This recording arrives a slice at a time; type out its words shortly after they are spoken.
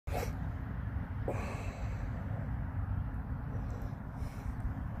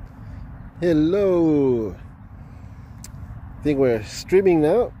Hello. I think we're streaming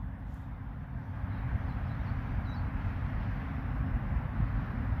now.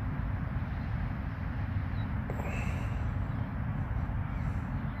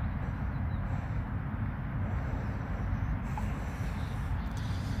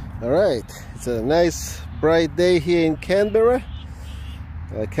 Alright, it's a nice bright day here in Canberra.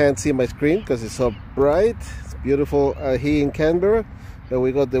 I can't see my screen because it's so bright. It's beautiful here in Canberra. But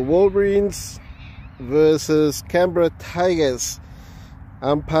we got the Wolverines versus Canberra Tigers,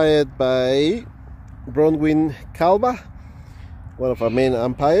 umpired by Bronwyn Kalba, one of our main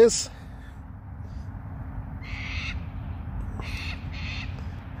umpires.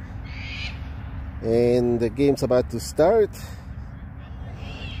 And the game's about to start.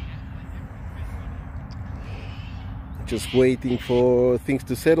 Just waiting for things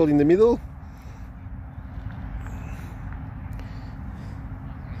to settle in the middle.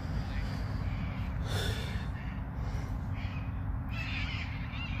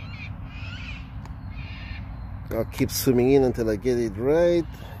 I'll keep zooming in until I get it right.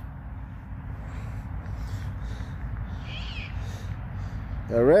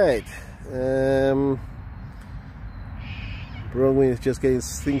 All right. Bronwyn is just getting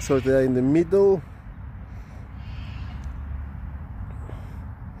things sorted out in the middle.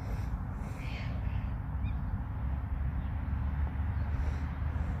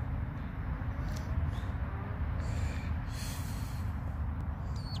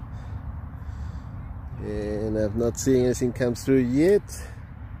 And I've not seen anything come through yet,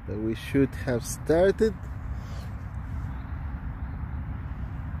 but we should have started.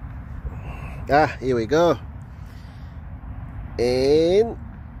 Here we go. And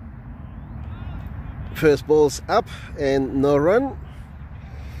first ball's up and no run.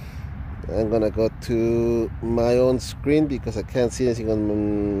 I'm gonna go to my own screen because I can't see anything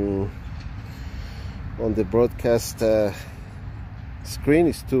on the broadcast screen.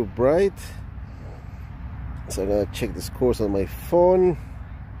 It's too bright. So I'm gonna check the scores on my phone.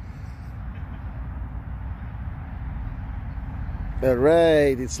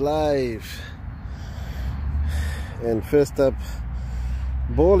 Alright, it's live. And first up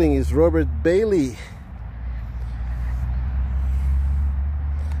bowling is Robert Bailey.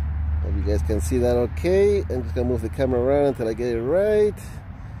 Hope you guys can see that okay. I'm just gonna move the camera around until I get it right.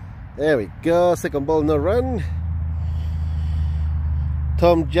 There we go. Second ball, no run.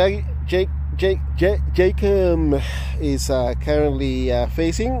 Tom Jacob is currently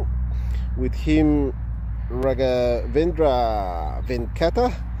facing. With him Raghavendra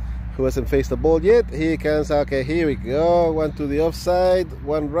Venkata, who hasn't faced the ball yet. Here comes, okay, here we go. One to the offside,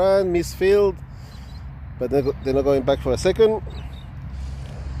 one run, misfield, but they're not going back for a second.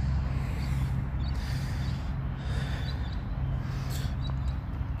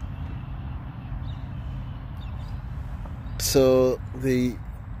 So the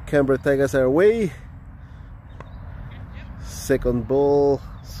Canberra Tigers are away. Second ball,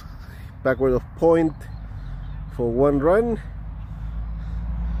 backward of point for one run.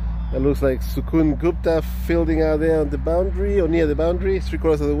 It looks like Sukun Gupta fielding out there on the boundary or near the boundary,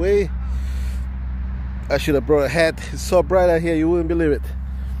 3/4 of the way. I should have brought a hat. It's so bright out here, you wouldn't believe it.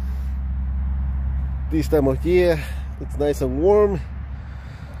 This time of year, it's nice and warm.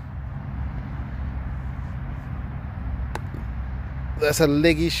 That's a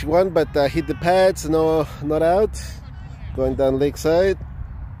leggish one, but hit the pads. No, not out. Going down leg side.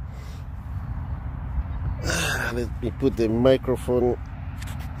 Let me put the microphone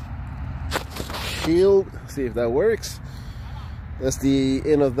shield, see if that works. That's the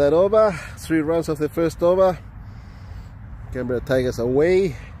end of that over. 3 runs of the first over. Canberra Tigers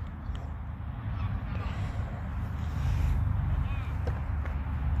away.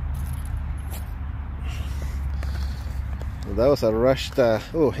 That was a rushed.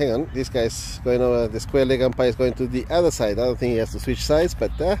 Oh, hang on. This guy's going over. The square leg umpire is going to the other side. I don't think he has to switch sides,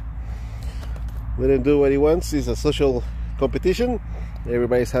 but let him do what he wants. It's a social competition.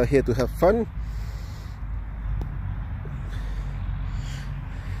 Everybody's out here to have fun.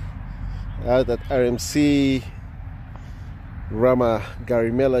 Out at RMC, Rama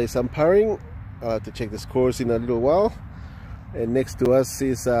Garimela is umpiring. I'll have to check the scores in a little while. And next to us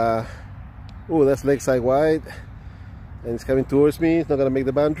is oh, that's leg side wide. And it's coming towards me. It's not going to make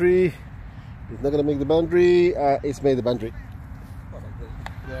the boundary. It's not going to make the boundary. It's made the boundary.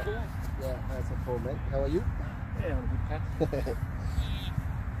 Yeah, that's a 4, man. How are you? Yeah, I'm good.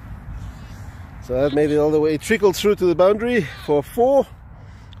 So that made it all the way. It trickled through to the boundary for 4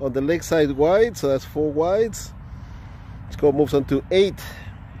 on the leg side wide. So that's 4 wides. Score moves on to 8.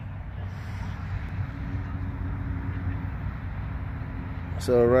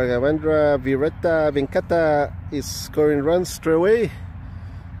 So Raghavendra Virata Venkata is scoring runs straight away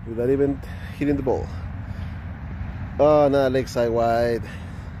without even hitting the ball. Oh no, leg side wide.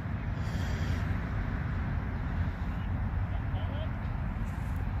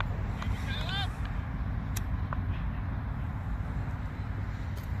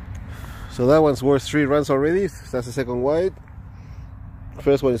 So that one's worth 3 runs already. That's the second wide.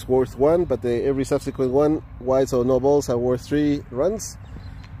 First one is worth 1, but every subsequent one, wides or no balls, are worth 3 runs.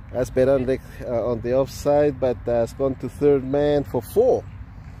 That's better on the offside, but has gone to third man for 4.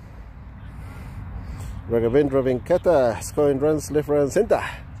 Raghavendra Venkata scoring runs left, right and center.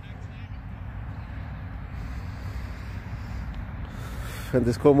 And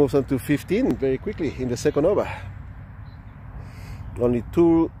the score moves on to 15 very quickly in the second over. Only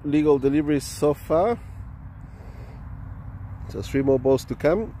 2 legal deliveries so far. So 3 more balls to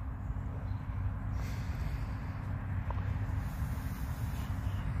come.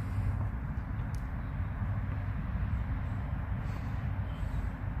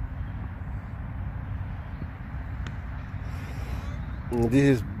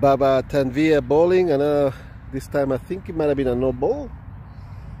 This is Baba Tanvir bowling, and this time I think it might have been a no ball.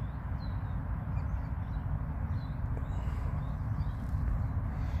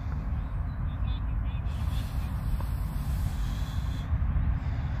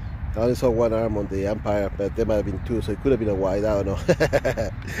 I only saw one arm on the umpire, but there might have been 2, so it could have been a wide, I don't know.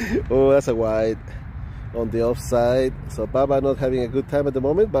 Oh, that's a wide on the offside. So Baba not having a good time at the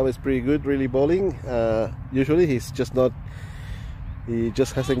moment. Baba is pretty good, really bowling. Usually he's just not, he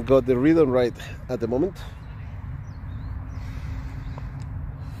just hasn't got the rhythm right at the moment.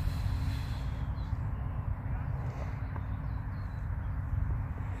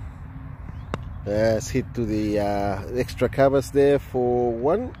 It's hit to the extra covers there for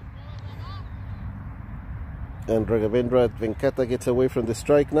 1. And Raghavendra Venkata gets away from the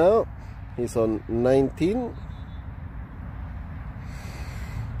strike now. He's on 19.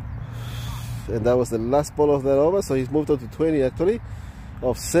 And that was the last ball of that over, so he's moved on to 20 actually,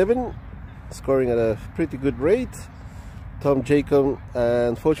 of 7, scoring at a pretty good rate. Tom Jacob,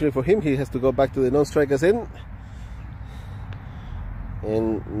 unfortunately for him, he has to go back to the non-strikers end.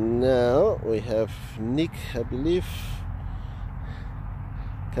 And now we have Nick, I believe,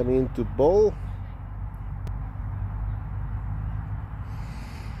 coming into bowl.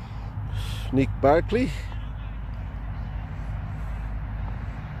 Nick Barkley.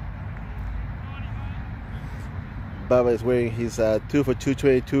 Baba is wearing his 2 for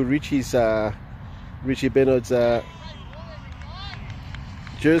 222 Richie Benoit's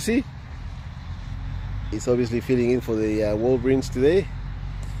jersey. He's obviously filling in for the Wolverines today.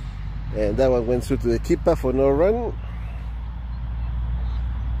 And that one went through to the keeper for no run.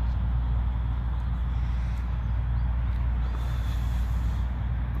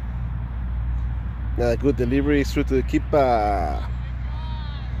 Now good delivery through to the keeper.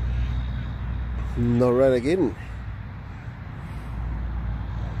 No run again.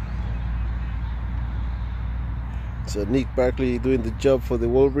 So Nick Barkley doing the job for the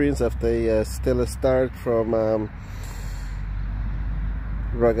Wolverines after a stellar start from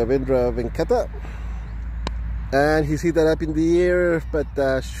Raghavendra Venkata. And he's hit that up in the air, but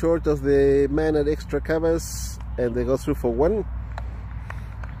short of the man at extra covers, and they go through for 1.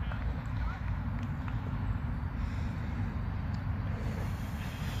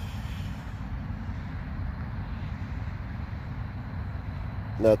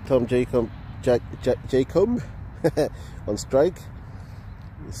 Now Tom Jacob on strike.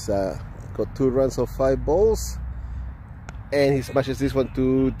 He's got 2 runs of 5 balls, and he smashes this one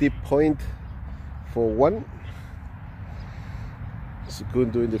to deep point for 1.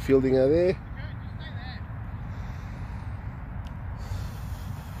 Sukun doing the fielding out there.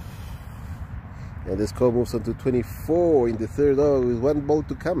 And the score moves on to 24 in the third over with 1 ball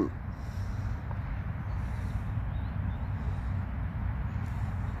to come.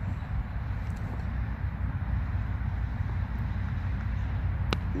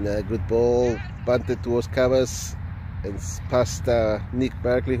 Good ball, bunted towards covers and past Nick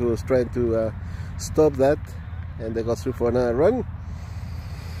Barkley, who was trying to stop that, and they got through for another run.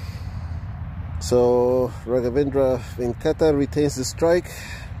 So Raghavendra Venkata retains the strike,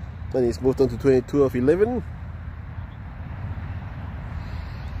 and he's moved on to 22 of 11.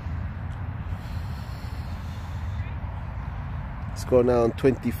 Score now on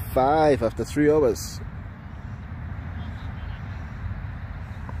 25 after 3 overs.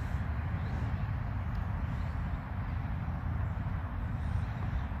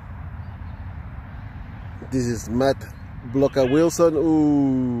 This is Matt Blocker Wilson.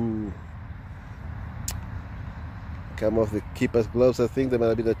 Ooh. Come off the keeper's gloves. I think there might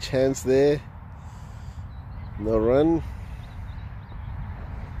have been a chance there. No run.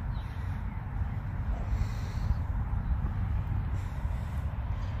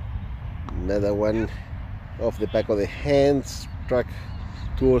 Another one off the back of the hand, struck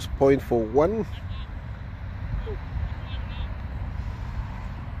towards point for 1.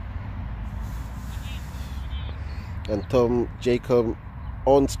 And Tom Jacob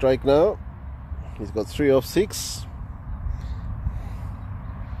on strike now. He's got 3 off 6.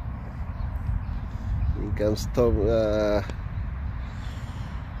 Here comes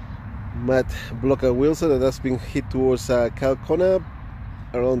Matt Blocker Wilson, and that's been hit towards Cal Connor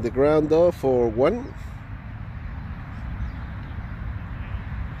around the ground though for 1.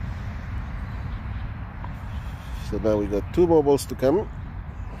 So now we got 2 more balls to come.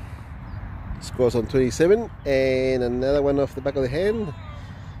 Scores on 27, and another one off the back of the hand,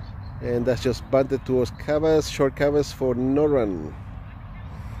 and that's just bunted towards covers, short covers for no run.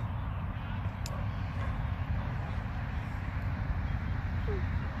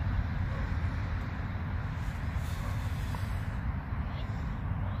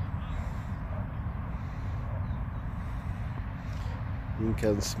 In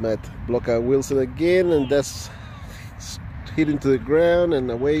comes Matt Blocker Wilson again, and that's hit into the ground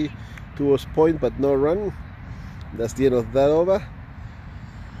and away towards point, but no run. That's the end of that over.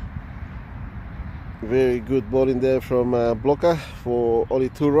 Very good ball in there from Blocker for only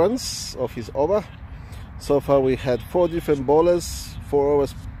 2 runs off his over. So far we had 4 different bowlers, 4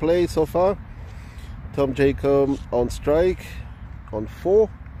 overs played so far. Tom Jacob on strike on 4.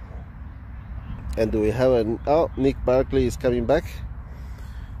 And do we have an... Oh, Nick Barkley is coming back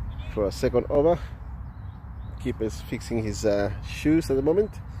for a second over. Keeper's fixing his shoes at the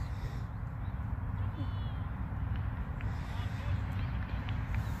moment.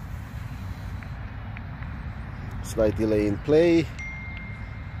 Slight delay in play.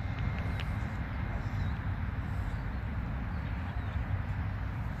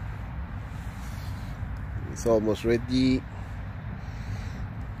 It's almost ready.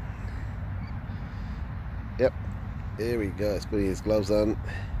 Yep, there we go. He's putting his gloves on.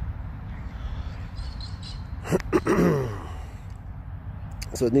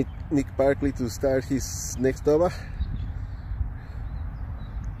 So Nick Barkley to start his next over.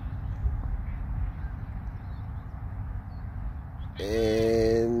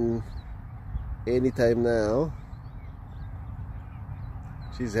 And anytime now.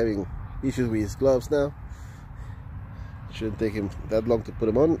 She's having issues with his gloves now. Shouldn't take him that long to put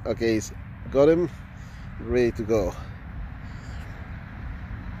him on. Okay, he's got him ready to go.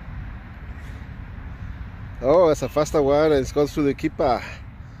 Oh, that's a faster one, and it's gone through the keeper.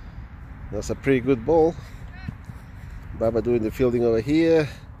 That's a pretty good ball. Baba doing the fielding over here,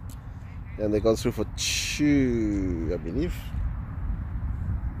 and they gone through for 2, I believe.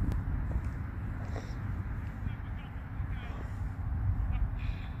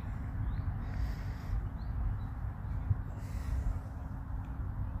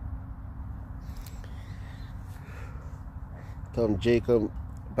 Tom Jacob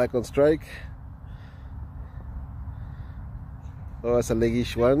back on strike. Oh, that's a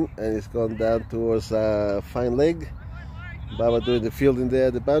leggish one, and it's gone down towards a fine leg. Baba doing the fielding there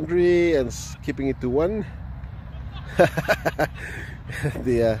at the boundary and keeping it to 1.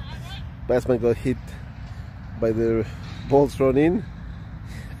 The batsman got hit by the ball thrown in.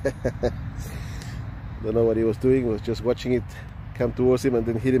 Don't know what he was doing. He was just watching it come towards him and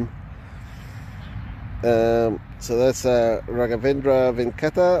then hit him. So that's Raghavendra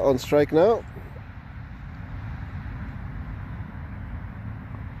Venkata on strike now.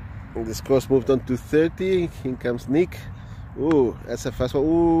 And the score's moved on to 30. Here comes Nick. Ooh, that's a fast one.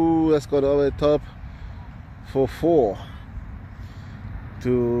 Ooh, that's gone over the top for 4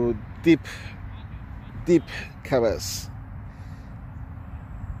 to deep covers.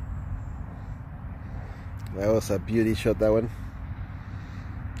 That was a beauty shot, that one.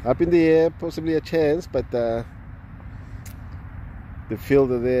 Up in the air, possibly a chance, but the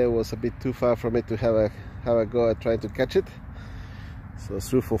fielder there was a bit too far from it to have a go at trying to catch it. So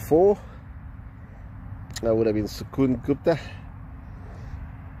through for 4. That would have been Sukun Gupta.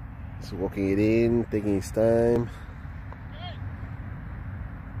 So walking it in, taking his time.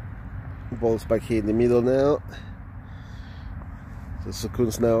 Ball's back here in the middle now. So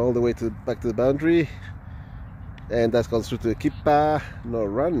Sukun's now all the way back to the boundary. And that's gone through to the keeper. No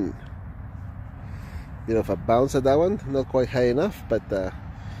run. Bit of a bounce at that one. Not quite high enough, but it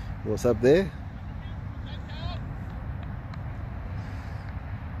was up there.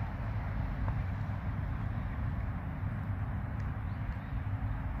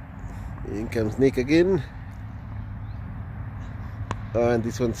 In comes Nick again. And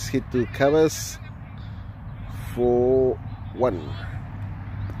this one's hit to covers for 1.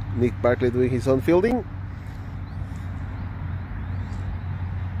 Nick Barkley doing his own fielding.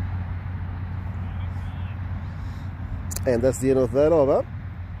 And that's the end of that over.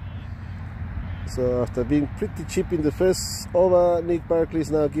 So after being pretty cheap in the first over, Nick Barkley is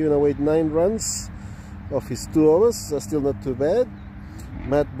now giving away 9 runs of his 2 overs. So still not too bad.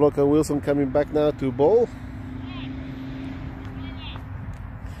 Matt Blocker Wilson coming back now to bowl.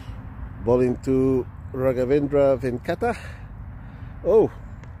 Bowling to Raghavendra Venkata. Oh,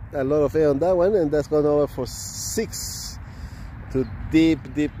 a lot of air on that one, and that's gone over for 6 to deep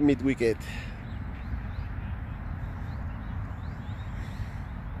mid wicket.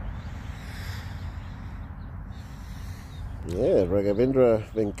 Yeah, Raghavendra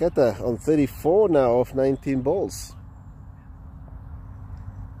Venkata on 34 now of 19 balls.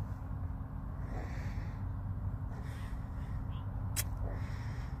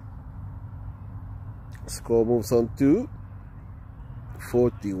 Score moves on to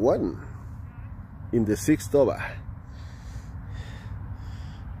 41 in the 6th over.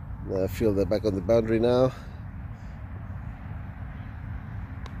 Now fielder back on the boundary now.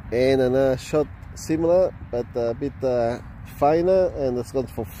 And another shot similar, but a bit finer, and it's gone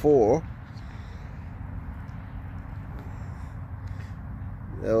for 4.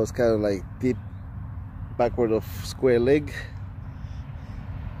 That was kind of like deep backward of square leg,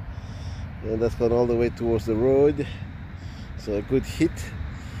 and that's gone all the way towards the road. So a good hit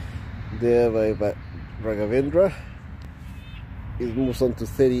there by Raghavendra. It moves on to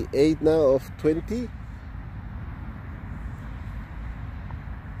 38 now of 20.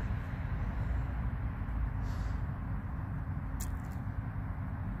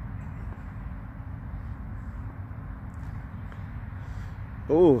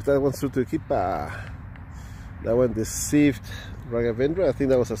 Oh, that one's through to the keeper. That one deceived Raghavendra. I think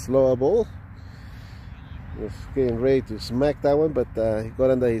that was a slower ball. He was getting ready to smack that one, but he got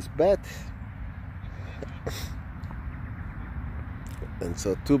under his bat. And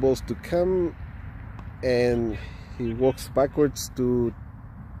so 2 balls to come, and he walks backwards to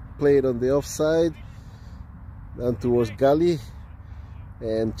play it on the offside, down towards gully,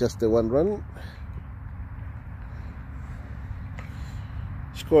 and just the 1 run.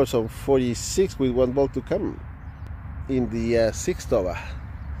 Scores on 46 with 1 ball to come in the 6th over.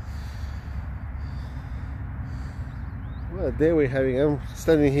 Well, there we're having. I'm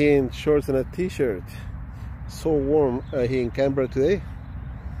standing here in shorts and a t-shirt. So warm here in Canberra today.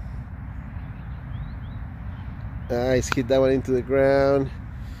 He's hit that one into the ground,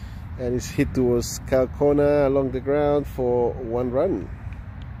 and he's hit towards cow corner along the ground for 1 run.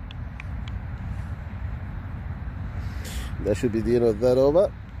 That should be the end of that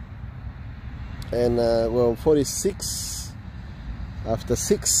over. And we're on 46 after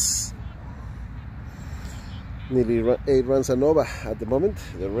 6. Nearly 8 runs and over at the moment,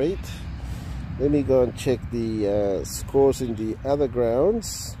 the rate. Let me go and check the scores in the other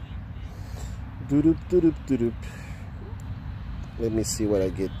grounds. Doop, doop, doop, doop. Let me see what I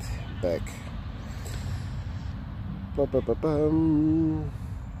get back. I'm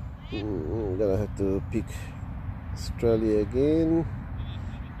gonna have to pick Australia again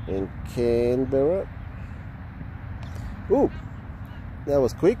and Canberra. Ooh, that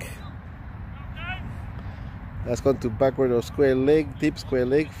was quick. That's gone to backward or square leg, deep square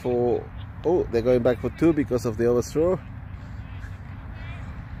leg for. Oh, they're going back for 2 because of the overthrow.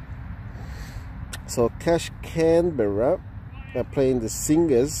 So Cash Canberra are playing the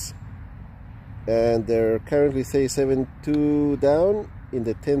Singers, and they're currently 37-2 down in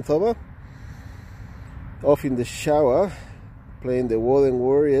the 10th over. Off in the shower, playing the Warden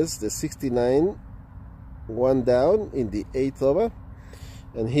Warriors, the 69, 1 down in the 8th over.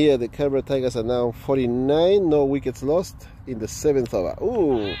 And here the Canberra Tigers are now 49, no wickets lost in the 7th over.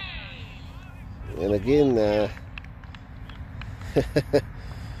 Ooh! And again, the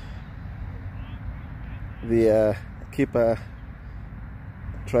keeper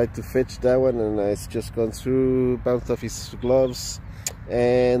tried to fetch that one, and it's just gone through, bounced off his gloves,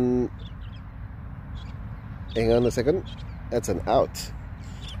 and hang on a second, that's an out.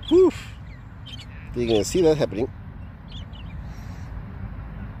 Whew. You're gonna see that happening.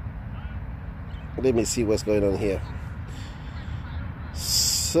 Let me see what's going on here.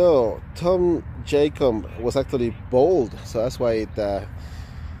 So Tom Jacob was actually bowled, so that's why it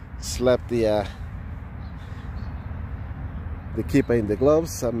slapped the keeper in the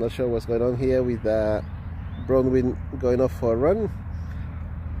gloves. I'm not sure what's going on here with Bronwyn going off for a run.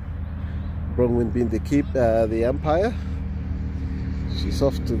 Bronwyn being the umpire. She's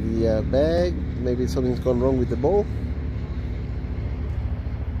off to the bag. Maybe something's gone wrong with the ball.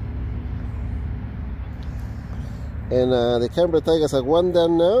 And the Canberra Tigers are 1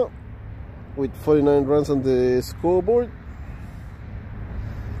 down now with 49 runs on the scoreboard.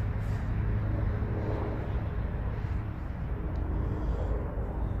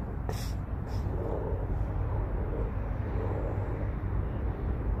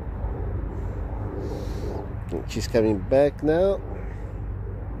 She's coming back now.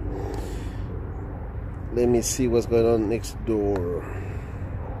 Let me see what's going on next door.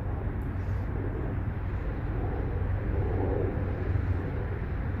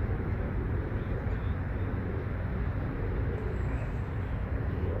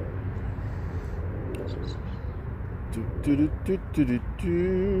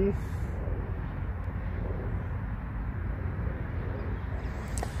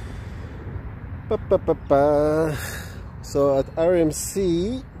 So at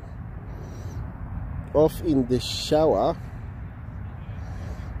RMC, off in the shower,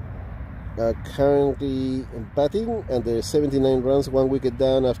 are currently batting, and there's 79 runs, 1 wicket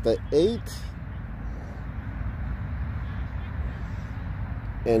down after 8.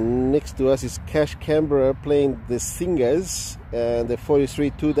 And next to us is Cash Canberra playing the Singers, and they're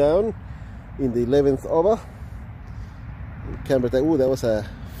 43 2 down in the 11th over. Canberra, oh, that was a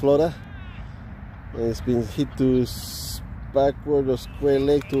floater, and it's been hit to backward or square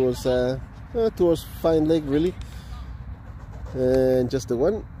leg towards fine leg really, and just the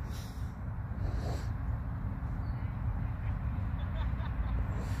one.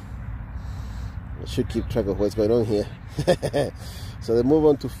 I should keep track of what's going on here. So they move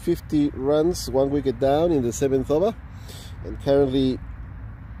on to 50 runs, 1 wicket down in the 7th over, and currently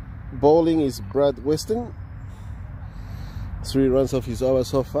bowling is Brad Weston. 3 runs off his over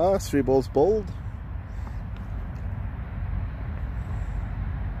so far, 3 balls bowled.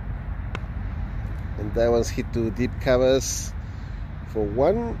 And that one's hit to deep covers for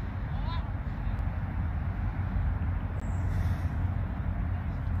 1.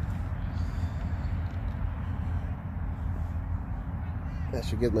 I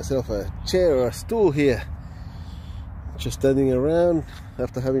should get myself a chair or a stool here. Just standing around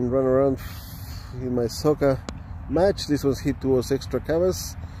after having run around in my soccer match. This one's hit towards extra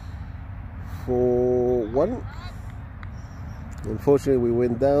covers for 1. Unfortunately, we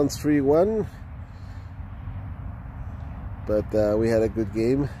went down 3-1. But we had a good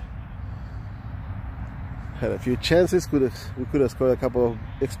game. Had a few chances. We could have scored a couple of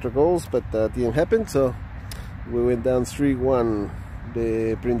extra goals, but didn't happen. So we went down 3-1.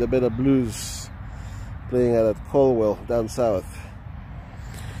 The Brindabella Blues playing out at Colwell down south.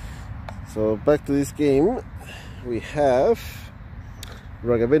 So back to this game, we have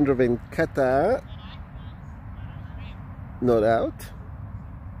Raghavendra Venkata not out.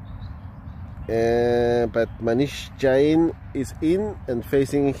 But Manish Jain is in and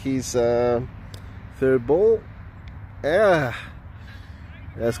facing his 3rd ball.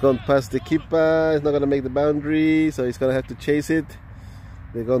 That's gone past the keeper. It's not going to make the boundary, so he's going to have to chase it.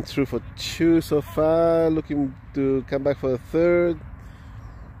 They've gone through for 2 so far, looking to come back for a 3rd.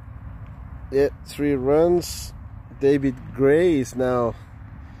 Yeah, 3 runs. David Gray is now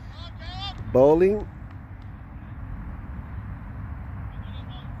bowling.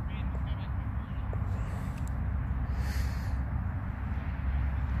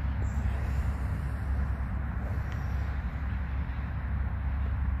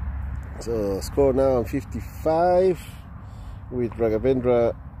 So score now on 55 with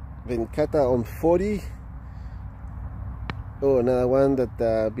Raghavendra Venkata on 40. Oh, another one that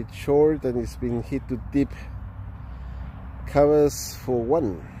a bit short and it's been hit to deep covers for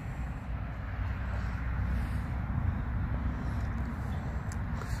 1.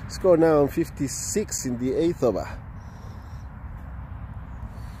 Score now on 56 in the 8th over.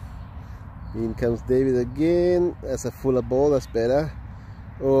 In comes David again. That's a fuller ball, that's better.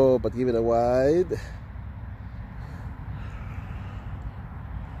 Oh, but given a wide.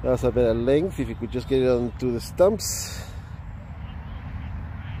 That's a better length if you could just get it onto the stumps.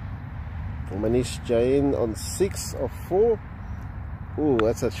 Manish Jain on 6 of 4. Oh,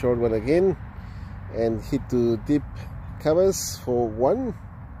 that's a short one again. And hit to deep covers for 1.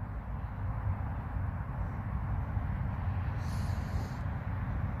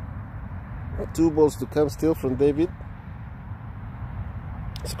 Two balls to come still from David.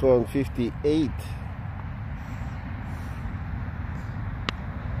 Score on 58.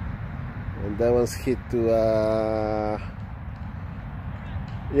 And that one's hit to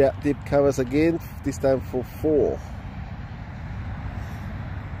yeah, deep covers again, this time for 4.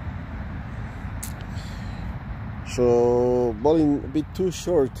 So bowling a bit too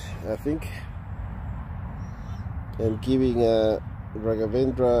short, I think, and giving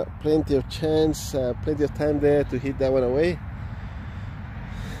Raghavendra plenty of chance, plenty of time there to hit that one away.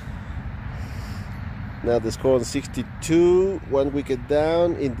 Now the score on 62, 1 wicket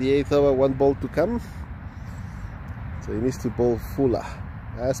down in the 8th over, 1 ball to come. So he needs to bowl fuller.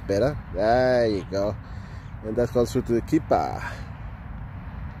 That's better. There you go. And that goes through to the keeper.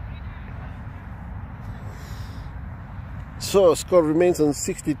 So score remains on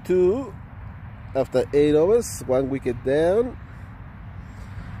 62 after 8 overs, 1 wicket down.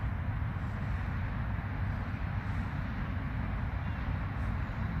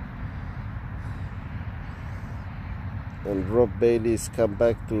 And Rob Bailey's come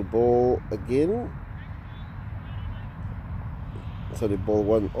back to bowl again. So they bowled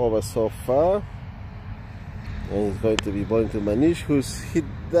 1 over so far. And he's going to be bowling to Manish, who's hit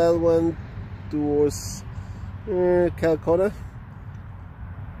that one towards cow corner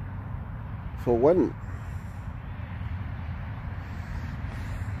for 1.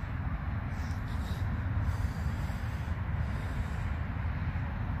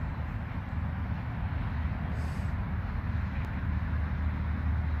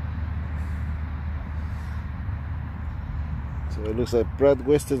 So it looks like Brad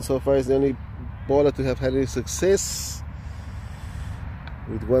Weston so far is the only bowler to have had any success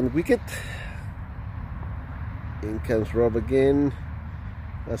with 1 wicket. In comes Rob again.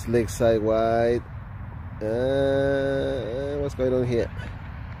 That's leg side wide. What's going on here?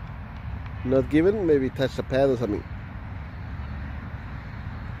 Not given, maybe touch the pad or something.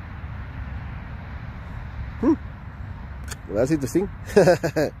 Well, that's interesting.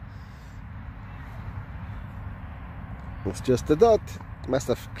 It's just a dot. Must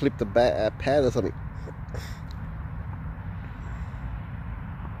have clipped the pad or something.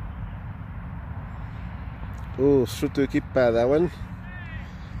 Oh, shoot to keep that one.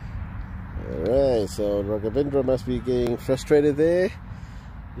 Alright, so Raghavendra must be getting frustrated there.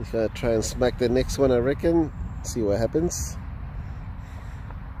 He's gonna try and smack the next one, I reckon. See what happens.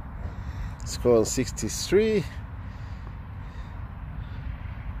 Score on 63.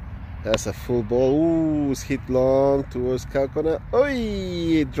 That's a full ball. Ooh, it's hit long towards cow corner. Oi,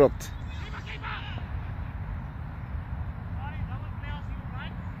 it dropped.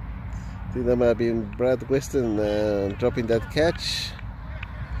 I think that might have been Brad Weston dropping that catch.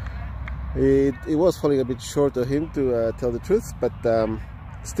 It was falling a bit short of him, to tell the truth, but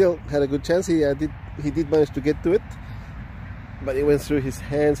still had a good chance. He did manage to get to it, but it went through his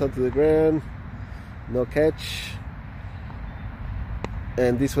hands onto the ground. No catch.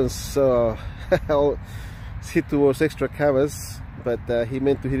 And this one's hit towards extra covers, but he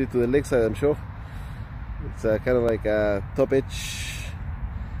meant to hit it to the leg side, I'm sure. It's kind of like a top edge,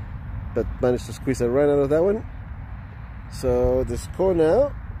 but managed to squeeze a run out of that one. So the score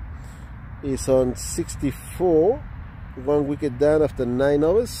now is on 64, 1 wicket down after 9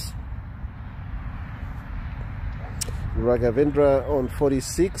 overs. Raghavendra on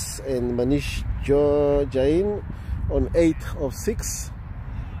 46 and Manish Jain on 8 of 6.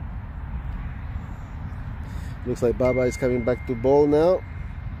 Looks like Baba is coming back to bowl now.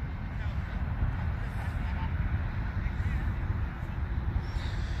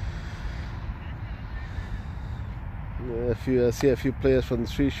 I see a few players from the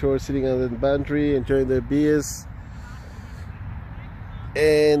Three Shores sitting on the boundary enjoying their beers.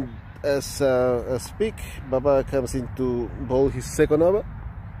 And as I speak, Baba comes in to bowl his second over.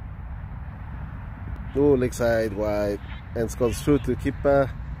 Oh, leg side wide, and scores through to keeper,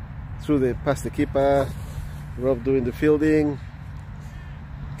 past the keeper. Rob doing the fielding,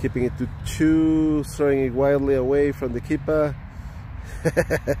 keeping it to 2, throwing it wildly away from the keeper.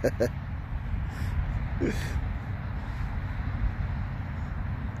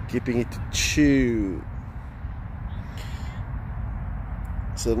 Keeping it to 2.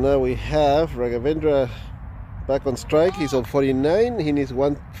 So now we have Raghavendra back on strike. He's on 49. He needs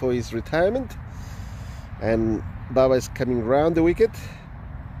 1 for his retirement. And Baba is coming round the wicket.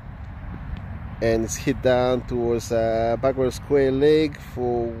 And it's hit down towards backward square leg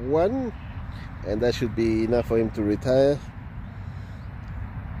for 1. And that should be enough for him to retire.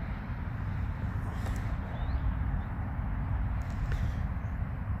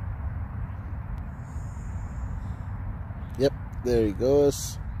 Yep, there he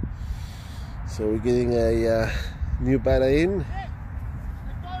goes. So we're getting a new batter in.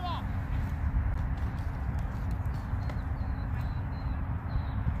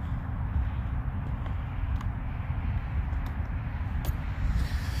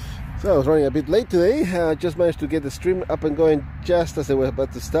 So I was running a bit late today. I just managed to get the stream up and going just as they were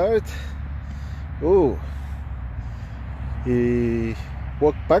about to start. Oh, he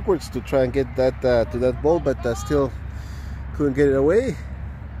walked backwards to try and get that to that ball, but still couldn't get it away.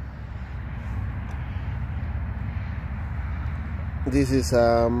 This is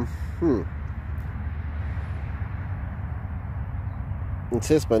it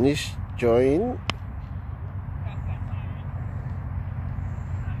says Manish join.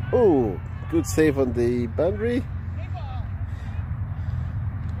 Oh, good save on the boundary.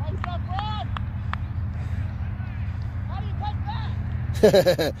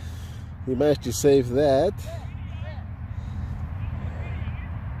 He managed to save that.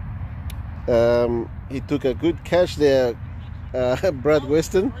 He took a good catch there, Brad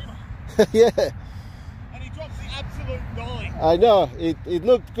Weston. Yeah. And he drops the absolute nine. I know, it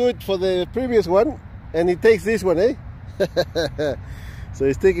looked good for the previous one, and he takes this one, eh? So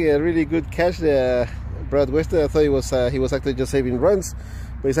he's taking a really good catch there, Brad Weston. I thought he was actually just saving runs,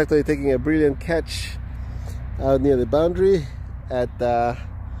 but he's actually taking a brilliant catch out near the boundary at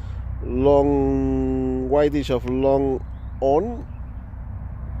long whitish of long on.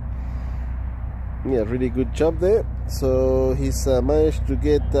 Yeah, really good job there. So he's managed to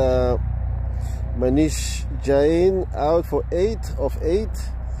get Manish Jain out for 8 of 8.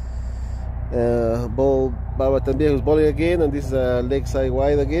 Ball Baba Tanbia, who's bowling again, and this is a leg side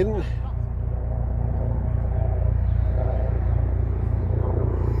wide again.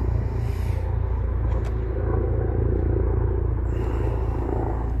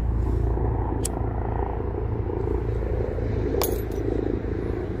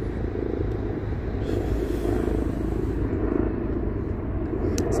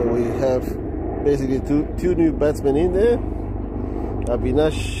 So we have basically two new batsmen in there.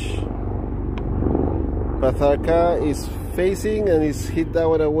 Avinash Patharka is facing and is hit that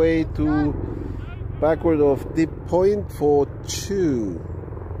one away to backward of deep point for 2.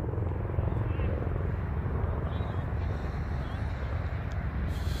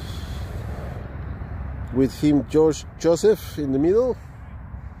 With him George Joseph in the middle.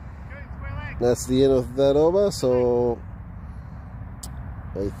 That's the end of that over. So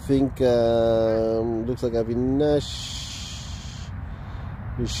I think looks like Avinash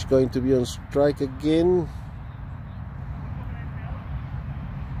is going to be on strike again.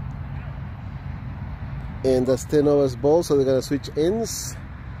 And that's 10 overs ball, so they're going to switch ends.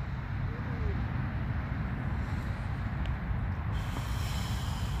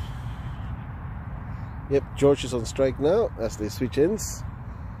 Yep, George is on strike now as they switch ends.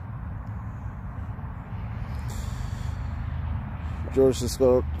 George has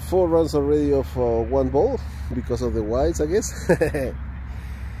got 4 runs already off 1 ball because of the wides, I guess.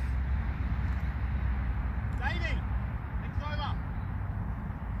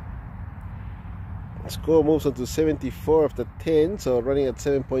 Score moves on to 74 after 10, so running at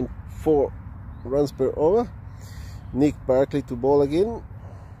 7.4 runs per over. Nick Barkley to bowl again.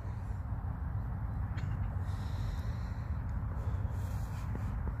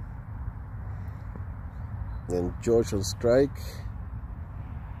 And George on strike.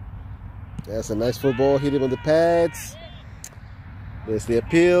 That's a nice full ball, hit him on the pads. There's the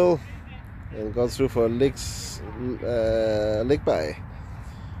appeal, and goes through for a leg bye.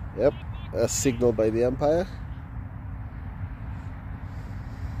 Yep, a signal by the umpire.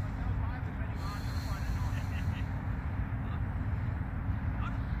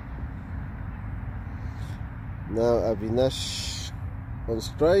 Now Avinash on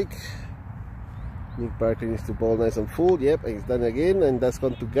strike. Nick Barkley needs to bowl nice and full. Yep, and he's done again, and that's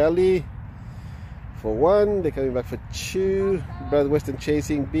gone to Gully for 1. They're coming back for 2. Brad Weston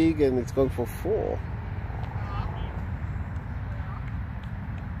chasing big, and it's gone for 4.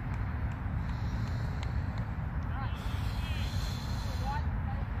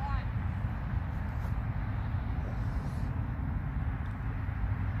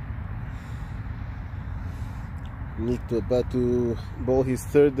 Nick to about to bowl his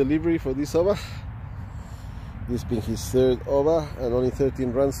 3rd delivery for this over. This being his 3rd over and only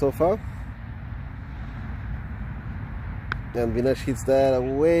 13 runs so far. And Vinash hits that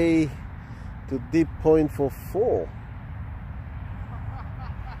away to deep point for 4.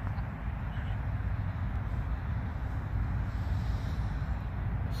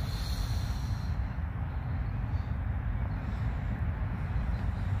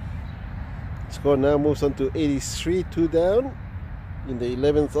 Score now moves on to 83, 2 down in the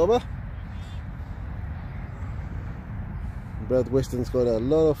 11th over. Brad Weston's got a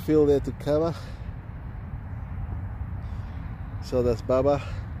lot of field there to cover. So that's Baba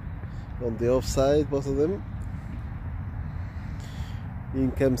on the offside, both of them.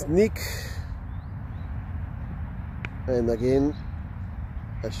 In comes Nick. And again,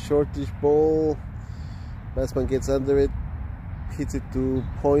 a shortish ball. Batsman gets under it, hits it to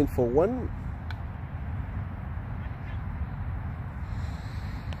point for 1.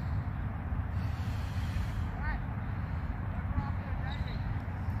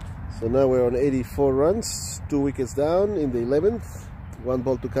 So now we're on 84 runs, 2 wickets down in the 11th, 1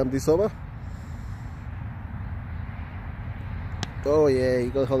 ball to come this over. Oh yeah, he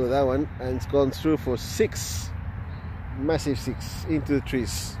got hold of that one, and it's gone through for 6, massive 6 into the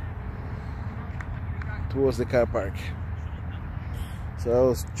trees towards the car park. So that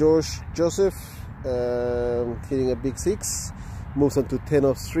was Joseph hitting a big 6, moves on to 10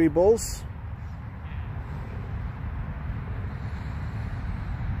 off 3 balls.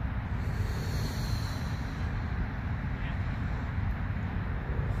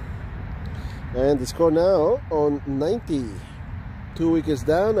 And the score now on 90. 2 wickets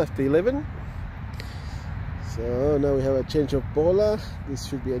down after 11. So now we have a change of bowler. This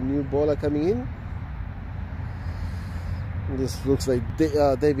should be a new bowler coming in. This looks like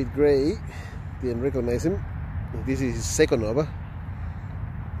David Gray. Didn't recognize him. This is his second over.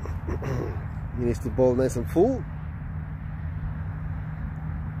 He needs to bowl nice and full.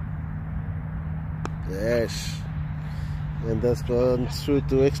 Yes. And that's gone through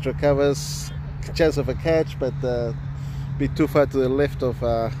to extra covers. Chance of a catch, but bit too far to the left of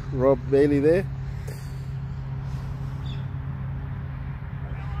Rob Bailey there.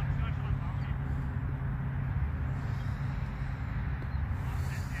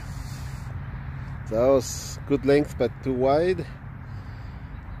 So that was good length but too wide.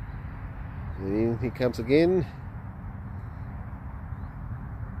 And in he comes again.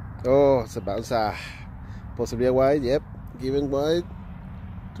 Oh, it's a bouncer. Possibly a wide, yep, given wide.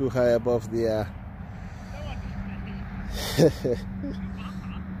 Too high above the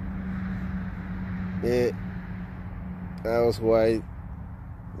yeah, that was wide,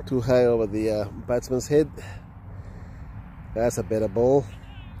 too high over the batsman's head. That's a better ball.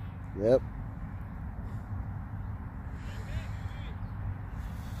 Yep,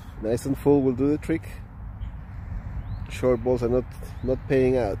 nice and full will do the trick. Short balls are not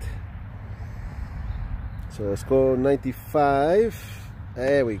paying out. So score 95.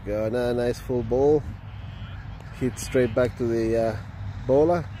 There we go. Now a nice full ball. Hit straight back to the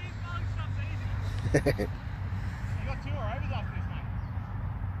bowler.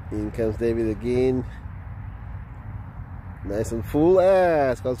 In comes David again. Nice and full.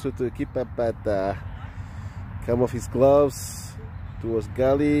 It's gone through to the keeper, but come off his gloves towards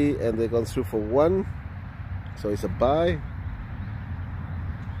gully, and they've gone through for 1. So it's a bye.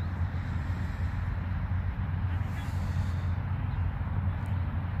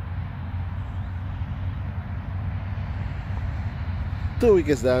 Two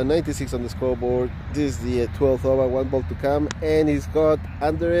wickets down, 96 on the scoreboard. This is the 12th over, 1 ball to come, and he's got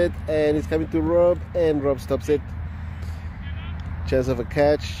under it, and he's coming to Rob, and Rob stops it. Chance of a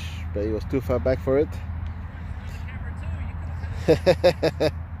catch, but he was too far back for it.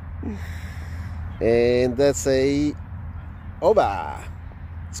 And that's a over.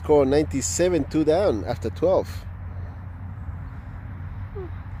 Score 97, 2 down after 12.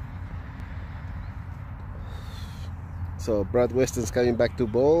 So Brad Weston's coming back to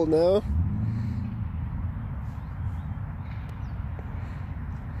bowl now.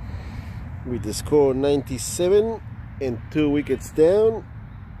 With the score 97 and 2 wickets down.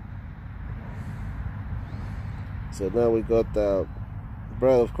 So now we got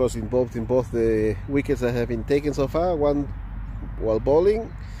Brad, of course, involved in both the wickets that have been taken so far. One while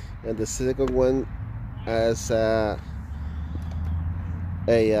bowling, and the second one as a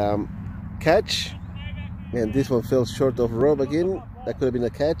catch. And this one fell short of Rob again. That could have been a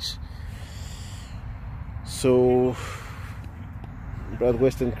catch. So Brad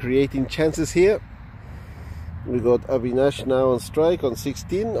Weston creating chances here. We got Avinash now on strike on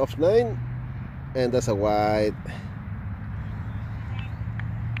 16 of 9, and that's a wide.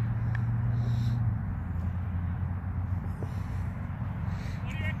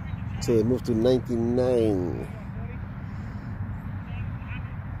 So they move to 99.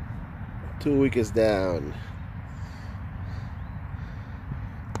 2 wickets down.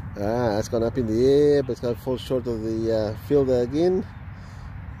 It's gone up in the air, but it's gonna fall short of the fielder again.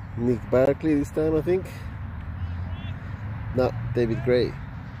 Nick Barkley this time, I think. No, David Gray.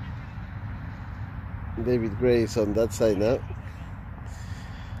 David Gray is on that side now.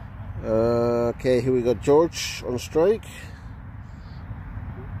 Okay, here we got George on strike.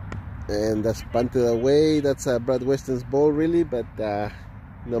 And that's punted away. That's Brad Weston's ball really, but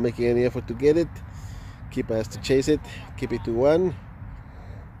not making any effort to get it. Keeper has to chase it. Keep it to 1.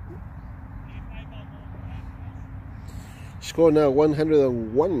 Score now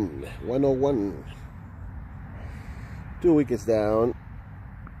 101. 101. 2 wickets down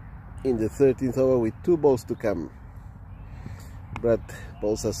in the 13th over with 2 balls to come. Brad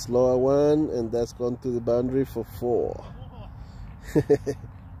bowls a slower one, and that's gone to the boundary for 4.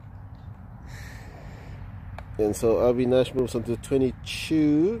 And so Avinash moves on to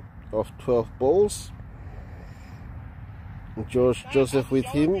 22 of 12 balls. George Joseph with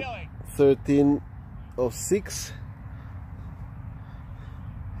him, 13 of 6.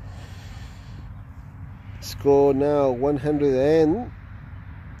 Score now 100 and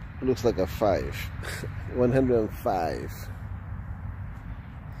looks like a 5. 105.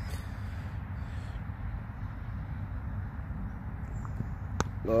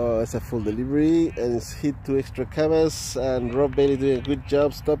 Oh, it's a full delivery and it's hit 2 extra covers, and Rob Bailey doing a good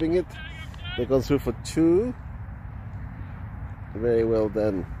job stopping it. They gone through for 2. Very well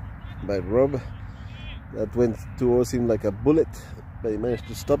done by Rob. That went towards him like a bullet, but he managed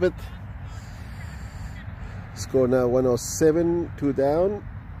to stop it. Score now 107, 2 down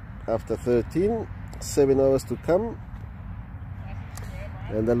after 13. 7 overs to come.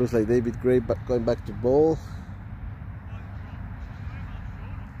 And that looks like David Gray going back to bowl.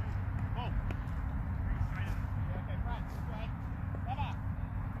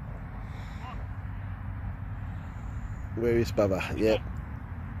 Where is Baba? Yep.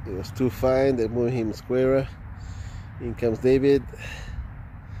 It was too fine. They moved him squarer. In comes David.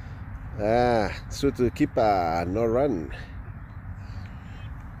 Through to the keeper. No run.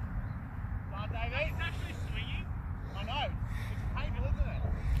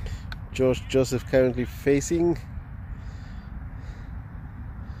 George Joseph currently facing.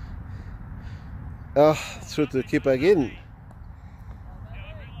 Through to the keeper again.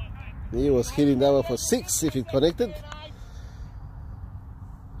 He was hitting that one for 6 if it connected.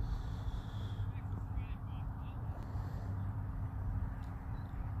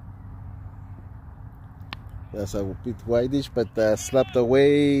 That's a bit wideish, but slapped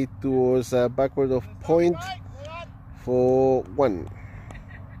away towards backward of point for 1.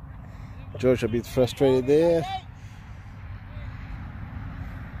 George a bit frustrated there.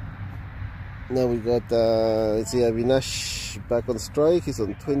 Now we got, let's see, Avinash back on strike. He's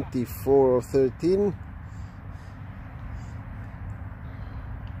on 24 of 13.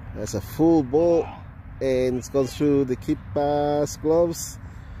 That's a full ball, and it's gone through the keeper's gloves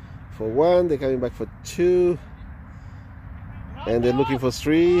for 1. They're coming back for 2, and they're looking for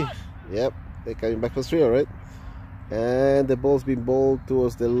 3. Yep, they're coming back for 3. All right, and the ball's been bowled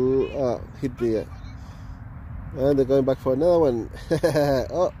towards the hit the, and they're going back for another one.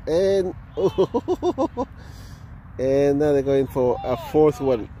 And now they're going for a 4th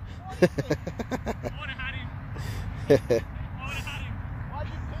one.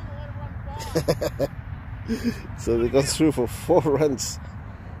 So they got through for 4 runs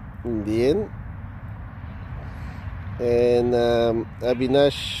in the end. And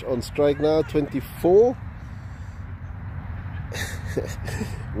Avinash on strike now, 24.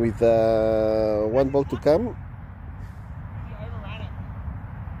 With 1 ball to come.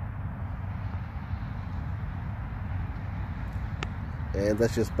 And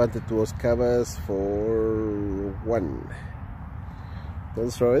that's just bunted towards covers for 1. Don't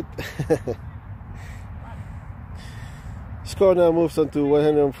throw it. Score now moves on to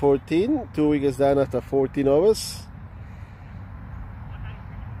 114. 2 wickets down after 14 overs.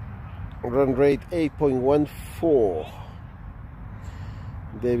 Run rate 8.14.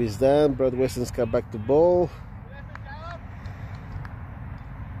 Davis down. Brad Weston's come back to bowl.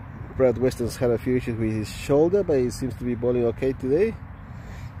 Brad Weston's had a few issues with his shoulder, but he seems to be bowling okay today.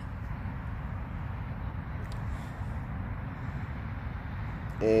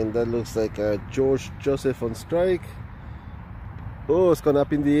 And that looks like George Joseph on strike. Oh, it's gone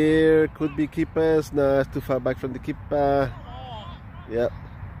up in the air. Could be keepers. Nah, it's too far back from the keeper. Yep.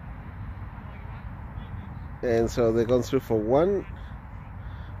 And so they've gone through for 1.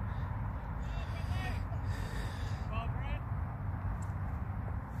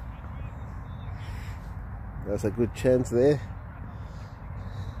 That's a good chance there.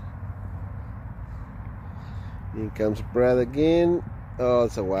 In comes Brad again. Oh,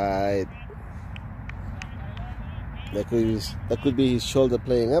 it's a wide. That could be his shoulder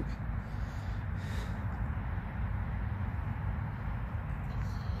playing up.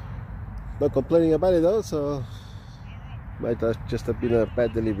 Not complaining about it though, so might just have been a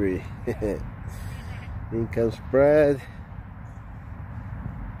bad delivery. In comes Brad.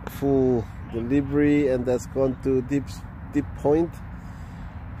 Full delivery, and that's gone to deep point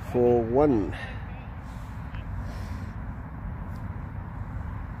for 1.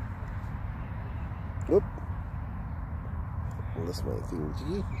 Oop. That's my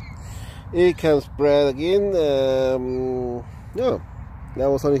thing. Here comes Brad again. No, that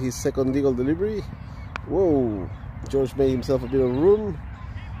was only his 2nd legal delivery. Whoa, George made himself a bit of room.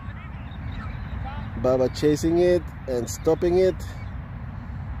 Baba chasing it and stopping it.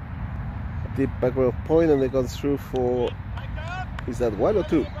 deep back row point, and they gone through for, is that 1 or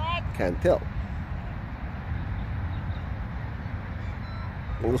 2? Can't tell.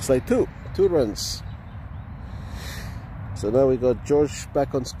 It looks like 2 runs. So now we got George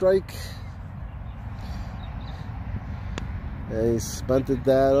back on strike, and he's bunted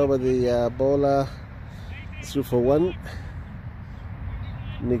that over the bowler, through for 1.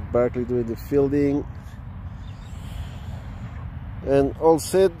 Nick Barkley doing the fielding, and all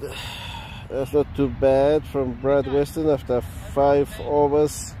said. That's not too bad from Brad Weston after 5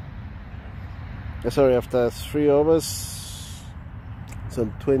 overs. After 3 overs. It's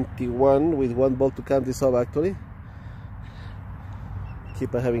on 21 with 1 ball to come this over actually.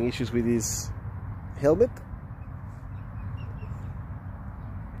 Keeper having issues with his helmet.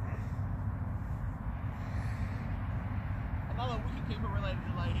 Another wicketkeeper related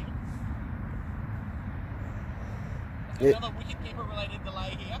delay here. Another wicketkeeper related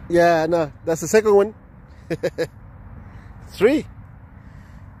delay here. Yeah, no, that's the second one. 3.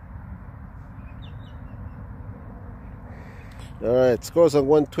 Alright, scores on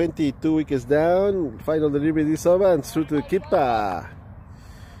 120, 2 wickets down. Final delivery this over and through to the keeper.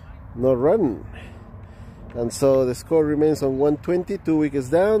 No run. And so the score remains on 120, 2 wickets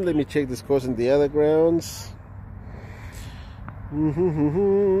down. Let me check the scores in the other grounds.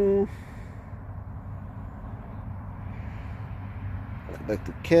 Back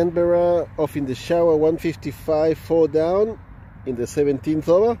to Canberra, off in the shower, 155, 4 down in the 17th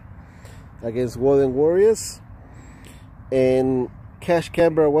over against Wolverines Warriors. And Cash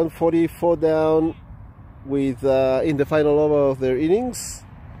Canberra, 144 down with in the final over of their innings.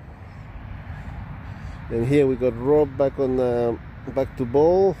 And here we got Rob back on back to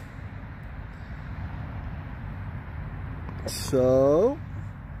bowl. So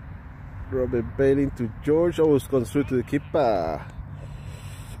Robert Bailey to George, almost gone through to the keeper.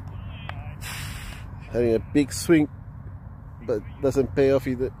 Having a big swing, but doesn't pay off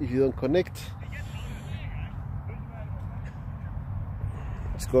if you don't connect.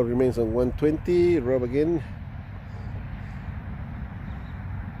 Score remains on 120. Rob again.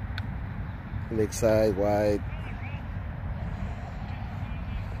 Leg side, wide.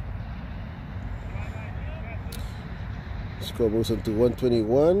 Score moves on to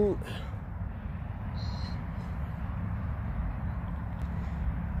 121.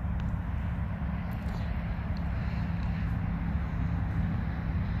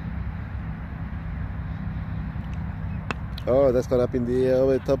 Oh, that's gone up in the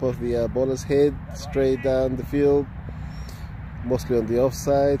over the top of the bowler's head, straight down the field, mostly on the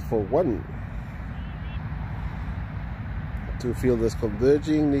offside for 1. 2 fielders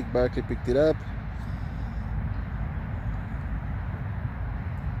converging. Nick Barkley picked it up.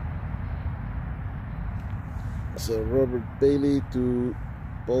 So Robert Bailey to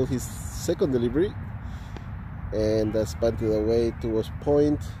bowl his second delivery, and that's bunted away towards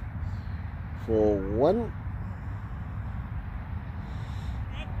point for 1.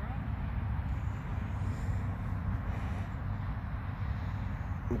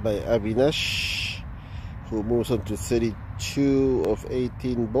 By Avinash, who moves on to 32 of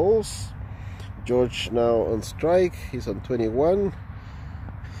 18 balls. George now on strike, he's on 21.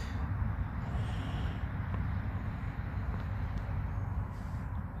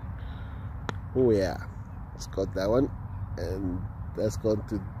 Oh yeah, it's got that one, and that's gone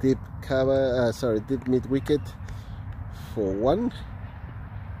to deep cover, deep mid wicket for 1.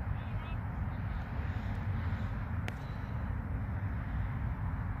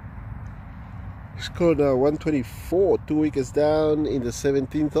 Score now 124, 2 wickets down in the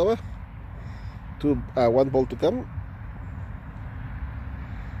 17th over. 1 ball to come.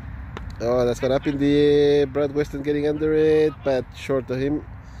 Oh, that's gone up in the air. Brad Weston getting under it, but short of him.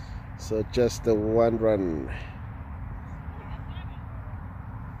 So just the 1 run.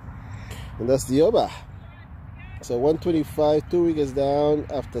 And that's the over. So 125, 2 wickets down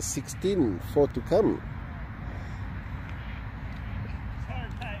after 16, 4 to come.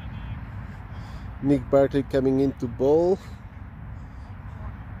 Nick Barkley coming in to bowl.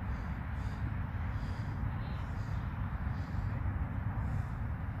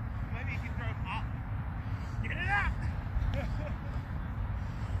 Maybe you can throw up. Get it up!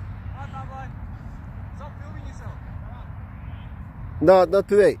 Stop filming yourself. No, not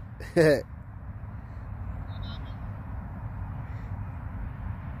today.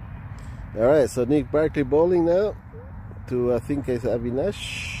 Alright, so Nick Barkley bowling now to I think it's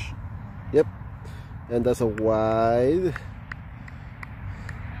Avinash. Yep. And that's a wide.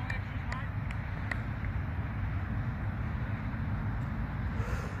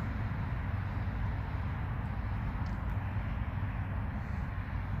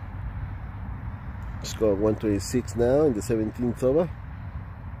 Score 126 now in the 17th over.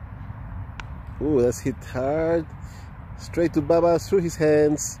 Ooh, that's hit hard. Straight to Baba through his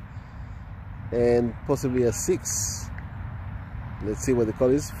hands. And possibly a 6. Let's see what the call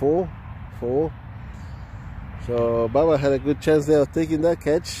is. 4. So Baba had a good chance there of taking that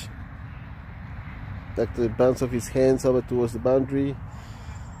catch. Back to the bounce of his hands over towards the boundary.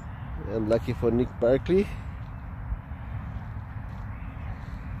 Unlucky for Nick Barkley.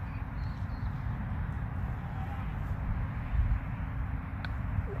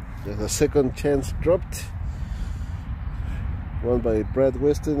 There's a second chance dropped. One by Brad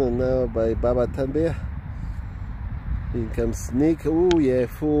Weston and now by Baba Tanbea. In comes Nick. Oh yeah,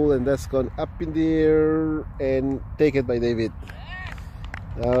 full, and that's gone up in the air and taken by David.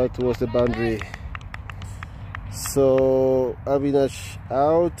 Out towards the boundary. So Avinash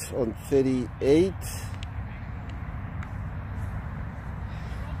out on 38.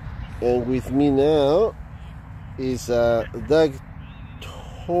 And with me now is Doug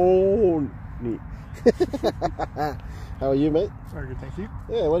Tony. How are you, mate? Very good, thank you.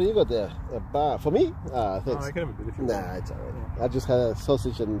 Yeah, what do you got there? A bar for me? Thanks. I can have a bit if you want. Nah, it's alright. Yeah. I just had a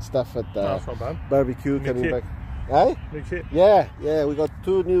sausage and stuff at That's not bad. barbecue New coming kit. back. Aye? Big shit. Yeah, we got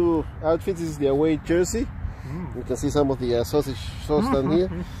 2 new outfits. This is the away jersey. You can see some of the sausage sauce down here.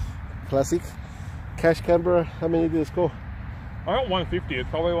 Classic. Cash Canberra. How many did it score? I got 150. It's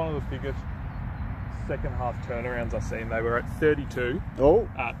probably one of the biggest second half turnarounds I've seen. They were at 32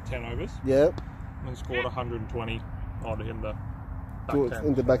 at 10 overs. Yeah. And scored 120 odd in the back 10.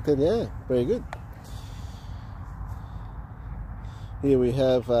 In the back 10, yeah. Very good. Here we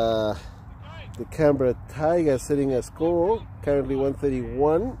have the Canberra Tigers setting a score. Currently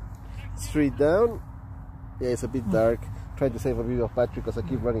 131. 3 down. Yeah, it's a bit dark. Trying to save a bit of battery because I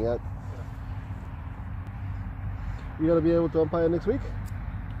keep running out. You gonna be able to umpire next week?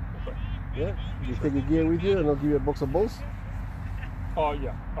 Yeah. You take your gear with you, and I'll give you a box of balls. Oh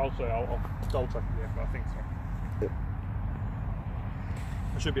yeah, I'll double check it, but I think so. Yep.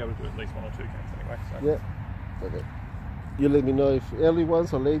 I should be able to do at least 1 or 2 games anyway. So. Yeah. Okay. You let me know if early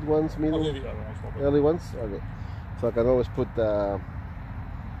ones or late ones, middle. I'll give you the other ones. Probably. Early ones. Okay. So I can always put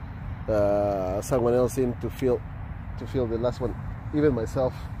someone else in to fill the last one, even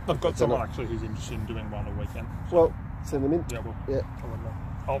myself. I've got someone actually who's interested in doing one a weekend. So. Well, send them in. Yeah, well, yeah.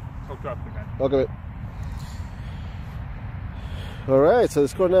 I'll grab the game. Okay. All right. So the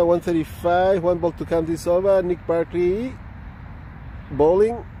score now 135. 1 ball to count this over. Nick Barkley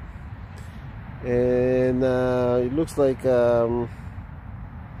bowling, and it looks like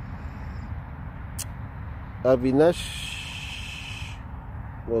Avinash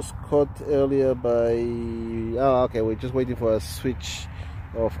was caught earlier by. Oh, okay. We're just waiting for a switch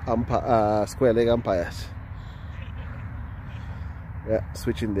of square leg umpires. Yeah,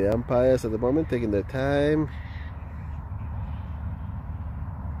 switching the umpires at the moment, taking their time.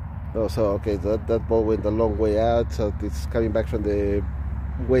 Oh, so okay, that ball went a long way out, so it's coming back from the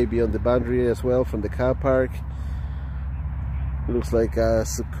way beyond the boundary as well, from the car park. Looks like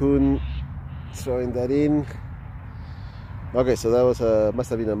Sukun throwing that in. Okay, so that was must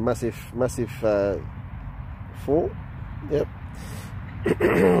have been a massive 4. Yep.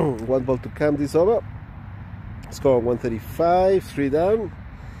 1 ball to count this over. Score 135, 3 down.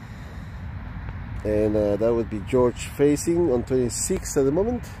 And that would be George facing on 26 at the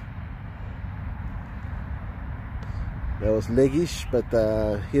moment. That was leggish, but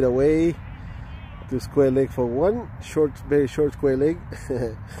hit away to square leg for 1. Very short square leg.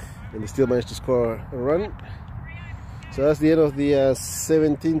 And he still managed to score a run. So that's the end of the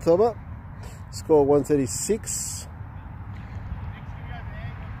 17th over. Score 136.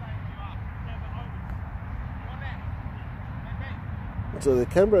 So the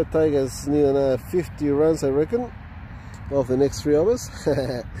Canberra Tigers need another 50 runs, I reckon, of the next 3 overs.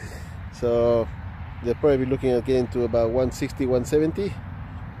 So they'll probably be looking at getting to about 160, 170.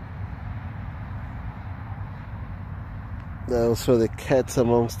 I'll throw the cats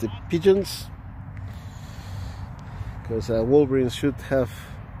amongst the pigeons, because Wolverines should have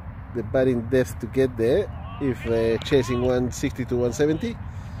the batting depth to get there if they're chasing 160 to 170.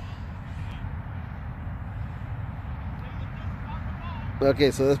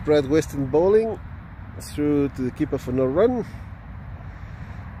 Okay, so that's Brad Weston bowling through to the keeper for no run.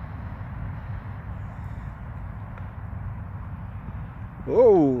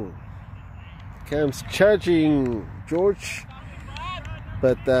 Oh, comes charging George,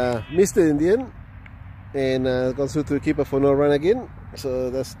 but missed it in the end, and goes through to the keeper for no run again.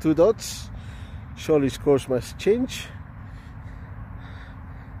 So that's 2 dots. Surely scores must change.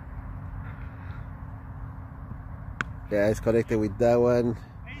 Yeah, it's connected with that one.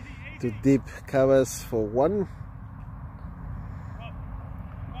 to deep covers for 1.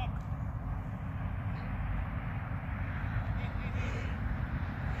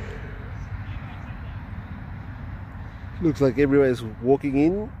 Looks like everybody's walking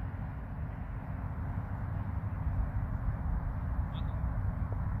in.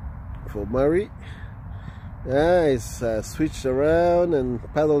 For Murray. Nice, switched around and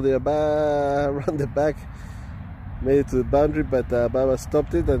paddled around the back. Made it to the boundary, but Baba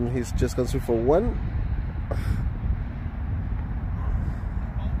stopped it and he's just gone through for 1.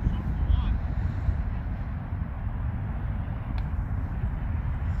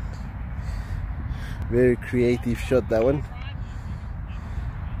 Very creative shot, that one.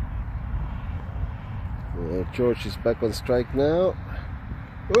 George is back on strike now.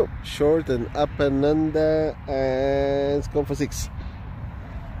 Oh, short and up and under, and it's gone for 6.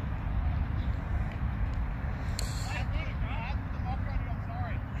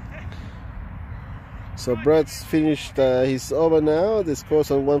 So Brad's finished his over now. The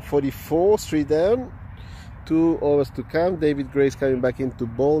score's on 144, 3 down, 2 overs to come. David Gray's coming back into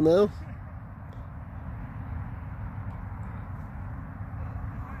ball now.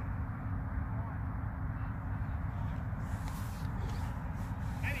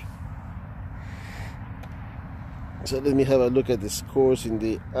 So let me have a look at the scores in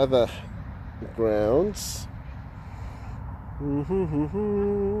the other grounds.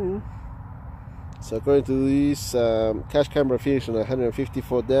 So according to this, Cash Canberra finished on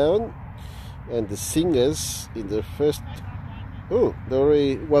 154 down, and the Singers in the first, oh, they're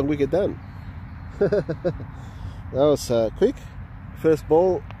already 1 wicket down. That was quick. First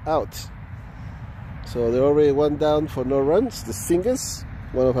ball out. So they're already 1 down for no runs. The Singers,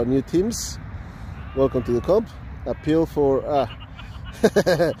 one of our new teams. Welcome to the comp. Appeal for I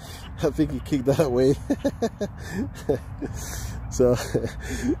think he kicked that away. So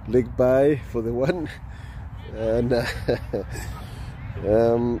leg by for the 1, and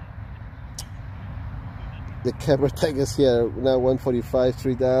the Canberra Tigers here now 145,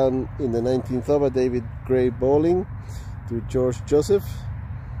 3 down in the 19th over. David Gray bowling to George Joseph.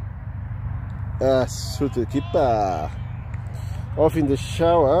 Through to the keeper. Off in the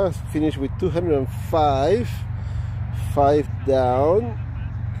shower, finished with 205. 5 down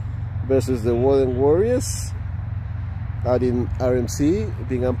versus the Wolverines Warriors out in RMC,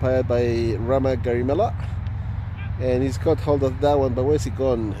 being umpired by Rama Garimella, and he's got hold of that one, but where's it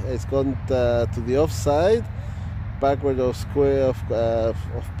gone? It's gone to the offside, backward of square of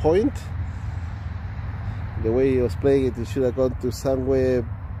point. The way he was playing it, it should have gone to somewhere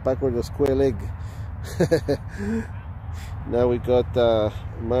backward of square leg. Now we got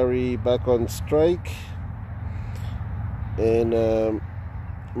Murray back on strike. And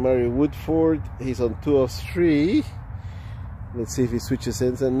Murray Woodford, he's on 2 of 3. Let's see if he switches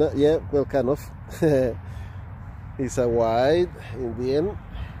ends and not. Yeah, well, kind of. He's a wide in the end.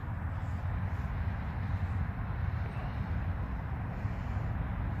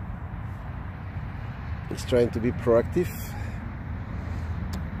 He's trying to be proactive.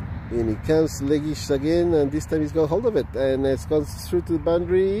 In he comes, leggish again, and this time he's got hold of it, and it's gone through to the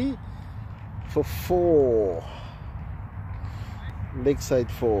boundary for 4. Leg side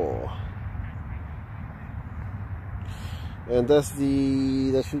 4. And that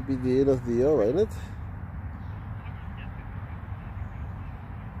should be the end of the over, isn't it?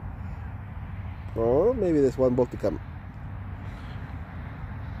 Or maybe there's 1 ball to come.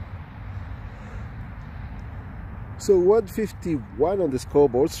 So 151 on the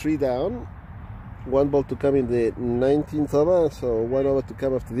scoreboard, 3 down, 1 ball to come in the 19th over, so 1 over to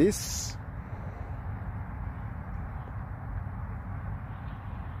come after this.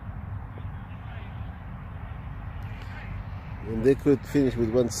 And they could finish with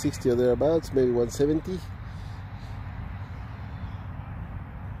 160 or thereabouts, maybe 170.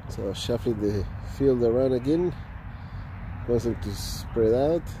 So shuffling the field around again, wants them to spread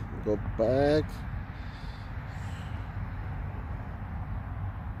out, go back.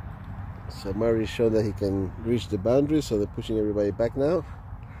 So Murray showed that he can reach the boundary, so they're pushing everybody back now.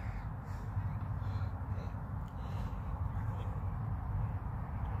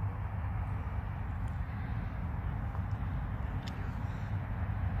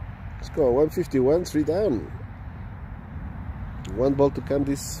 Score 151, 3 down. 1 ball to come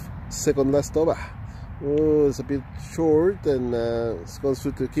this second last over. Oh, it's a bit short, and it's gone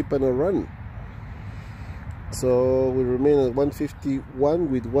through to keep on a run. So we remain at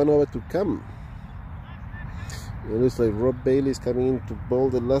 151 with 1 over to come. It looks like Rob Bailey is coming in to bowl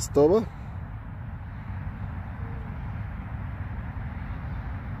the last over.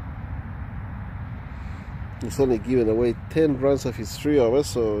 He's only given away 10 runs of his 3 overs,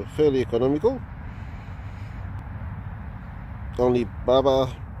 so fairly economical. Only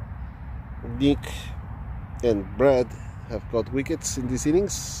Baba, Nick and Brad have got wickets in these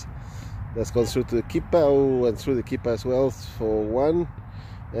innings. That's gone through to the keeper. Oh, and through the keeper as well for 1,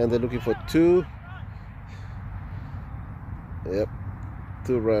 and they're looking for 2. Yep,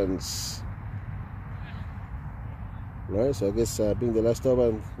 2 runs. Right, so I guess being the last over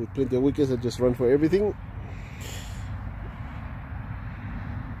and with plenty of wickets, I just run for everything.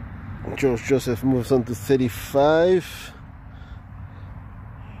 George Joseph moves on to 35.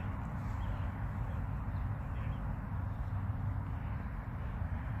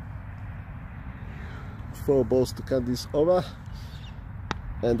 Four balls to count this over,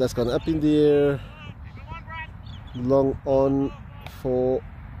 and that's gone up in the air, long on for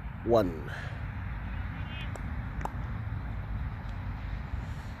 1.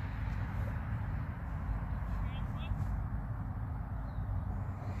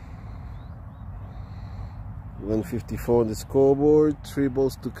 $154 on the scoreboard, 3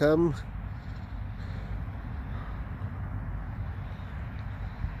 balls to come.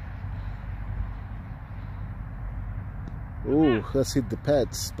 Ooh, that's hit the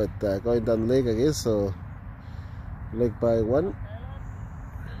pads, but going down leg, I guess, so leg by 1.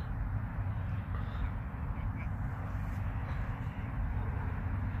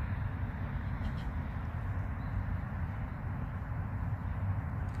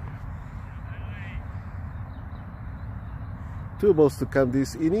 Two balls to come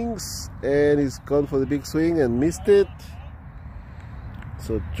this innings, and he's gone for the big swing and missed it.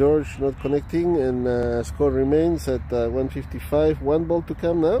 So George not connecting, and score remains at 155. 1 ball to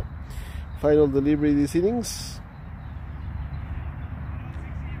come now. Final delivery this innings.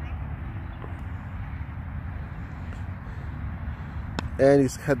 And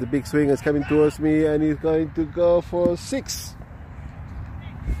he's had the big swing. It's coming towards me, and he's going to go for 6.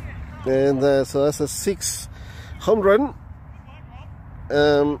 And so that's a 6 home run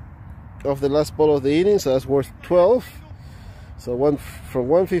of the last ball of the inning. So that's worth 12. So from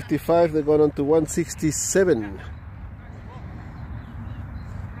 155 they're going on to 167.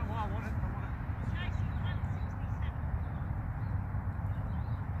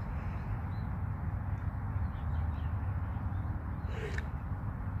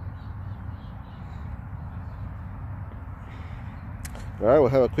 Alright, we'll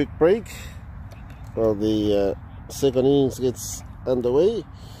have a quick break while the second innings gets underway.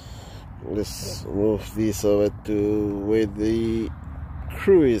 Let's move this over to where the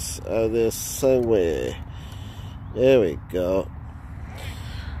crew is out there somewhere. There we go.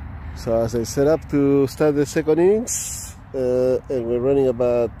 So as I set up to start the second innings, and we're running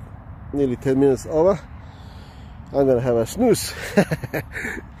about nearly 10 minutes over, I'm gonna have a snooze.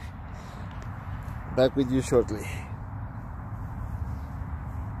 Back with you shortly.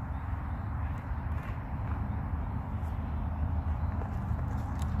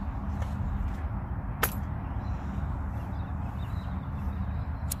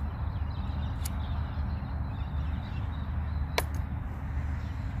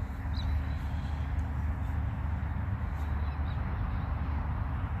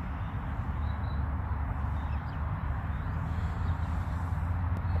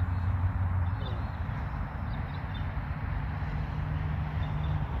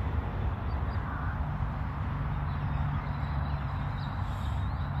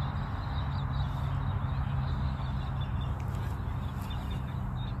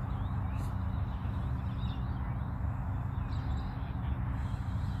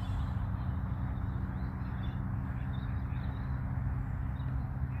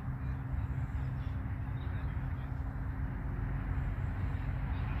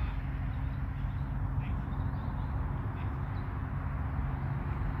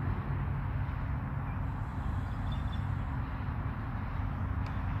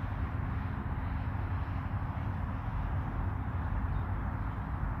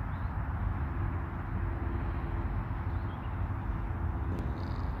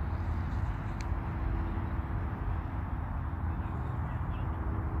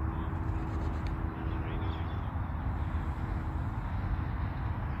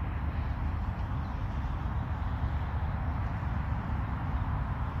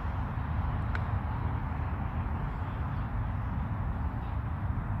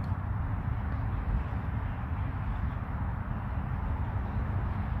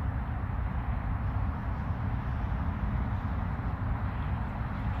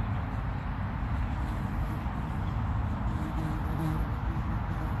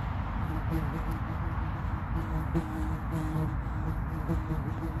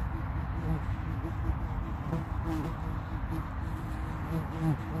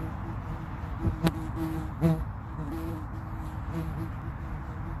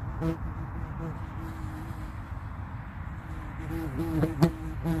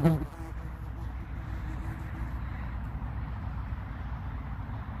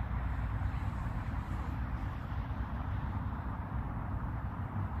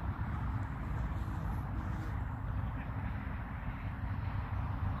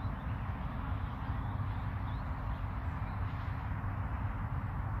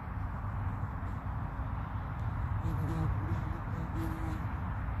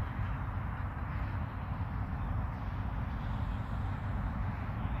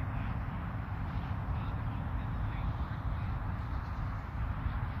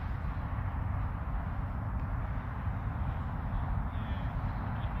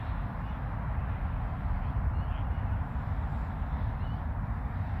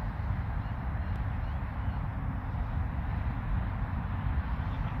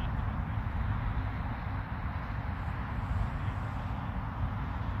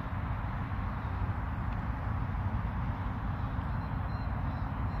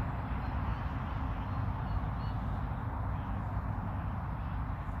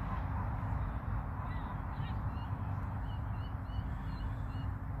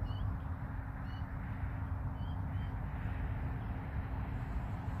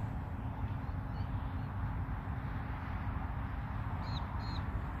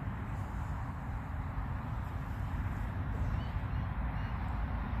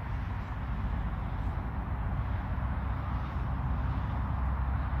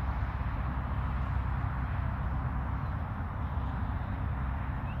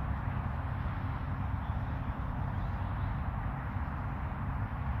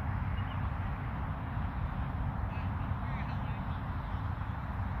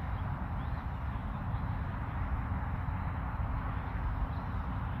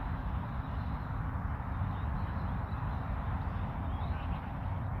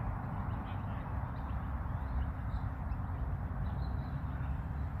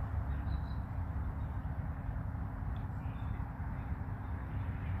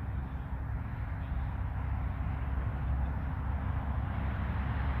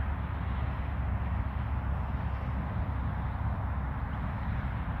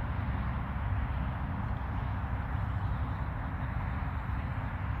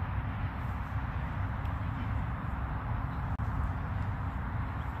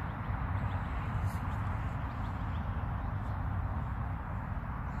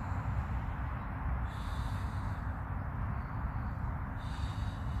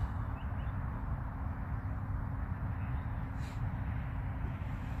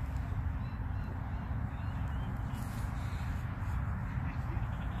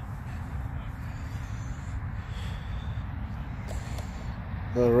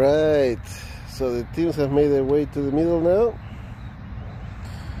 Alright, so the teams have made their way to the middle now.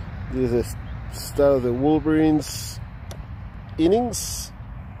 This is the start of the Wolverines innings,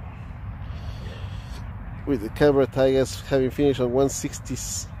 with the Canberra Tigers having finished on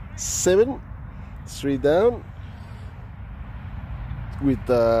 167, 3 down, with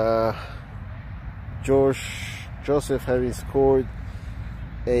Joseph having scored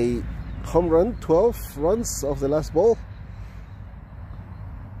a home run, 12 runs off the last ball.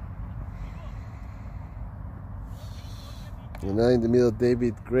 And now in the middle,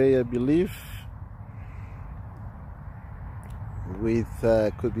 David Gray, I believe, with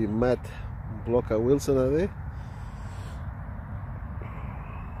could be Matt Blocker Wilson, are they?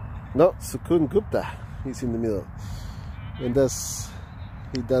 No, Sukun Gupta, he's in the middle. And that's,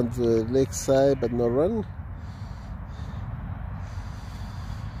 he down to the leg side, but no run.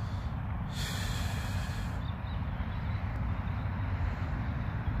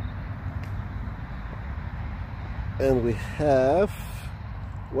 And we have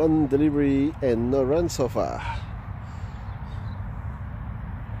one delivery and no run so far.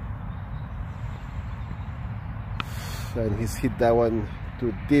 And he's hit that one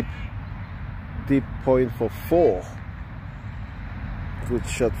to deep point for 4. Good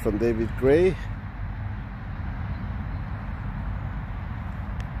shot from David Gray.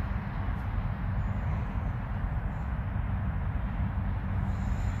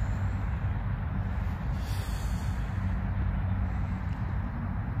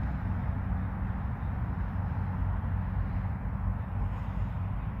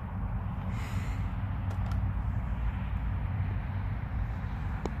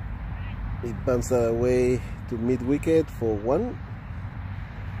 It bounced that away to mid-wicket for 1.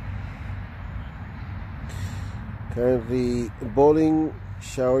 Currently bowling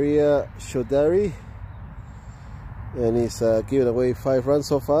Sharia Shodari, and he's given away 5 runs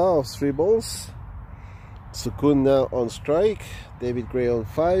so far of 3 balls. Sukun now on strike, David Gray on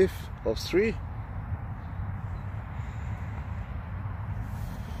 5 of 3.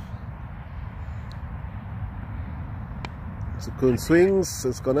 Sukun swings,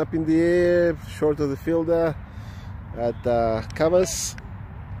 it's gone up in the air, short of the fielder at covers,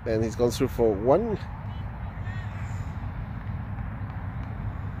 and he's gone through for 1.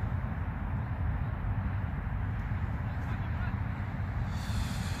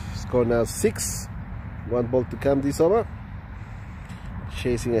 Score now 6, 1 ball to come this over,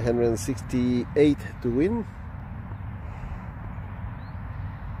 chasing 168 to win.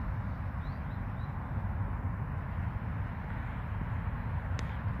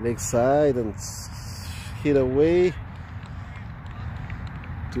 Leg side and hit away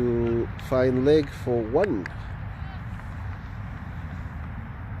to find leg for 1.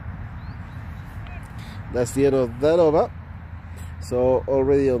 That's the end of that over. So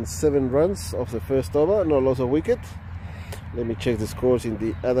already on 7 runs of the first over, no loss of wicket. Let me check the scores in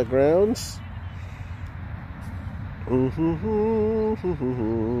the other grounds.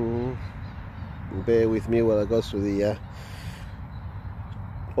 Bear with me while I go through the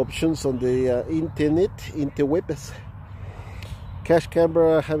options on the interwebs. Cash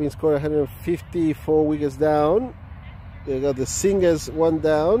Canberra having scored 154 wickets down. They got the Singers 1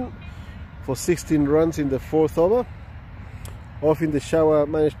 down for 16 runs in the 4th over. Off in the shower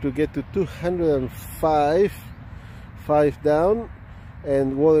managed to get to 205, 5 down,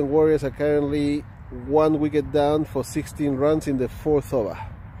 and Warriors are currently 1 wicket down for 16 runs in the 4th over.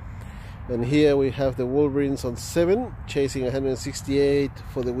 And here we have the Wolverines on 7, chasing 168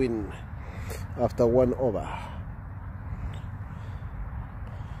 for the win after 1 over.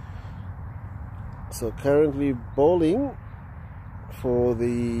 So currently bowling for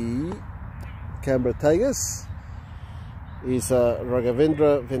the Canberra Tigers is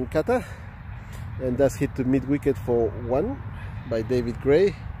Raghavendra Venkata, and that's hit to mid-wicket for 1 by David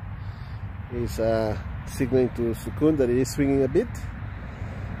Gray. He's signaling to Sukun that he is swinging a bit.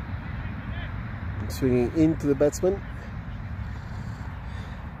 Swinging into the batsman.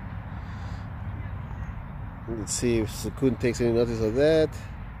 Let's see if Sukun takes any notice of that.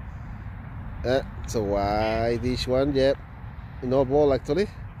 It's a wide-ish one, yep. No ball actually.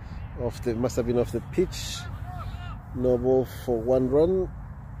 Must have been off the pitch. No ball for 1 run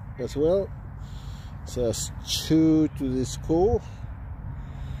as well. So it's 2 to the score.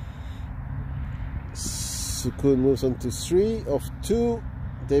 Sukun moves on to 3 of 2.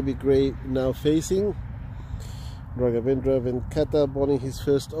 David Gray now facing. Raghavendra Venkata bowling his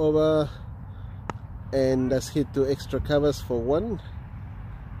first over, and that's hit to extra covers for 1.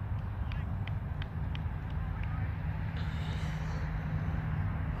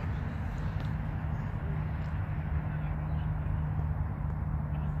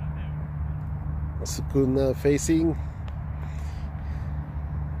 Sukun now facing.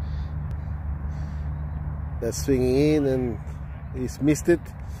 That's swinging in and he's missed it.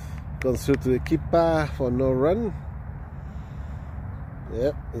 Gone through to the keeper for no run.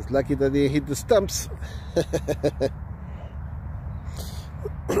 Yep, he's lucky that he hit the stumps.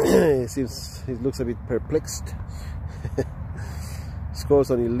 He looks a bit perplexed.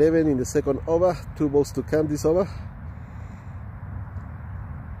 Scores on 11 in the 2nd over. 2 balls to come this over.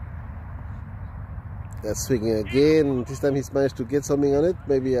 That's swinging again. This time he's managed to get something on it.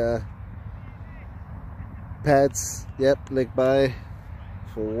 Maybe pads. Yep, leg by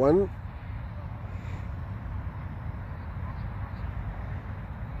for 1.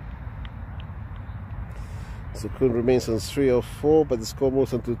 Sukun remains on 3 of 4, but the score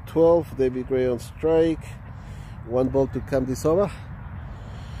moves on to 12. David Gray on strike. 1 ball to come this over.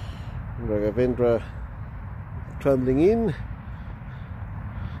 Raghavendra trundling in,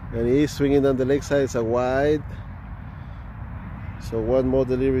 and he is swinging down the leg side. It's a wide. So 1 more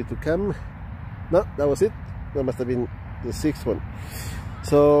delivery to come. No, that was it. That must have been the 6th one.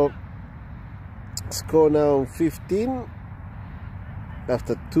 So score now 15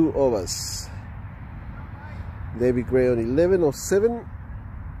 after 2 overs. David Gray on 11 of 7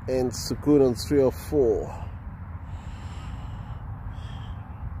 and Sukun on 3 of 4.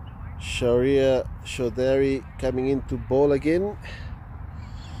 Sharia Chaudhary coming in to bowl again.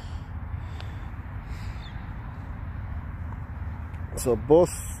 So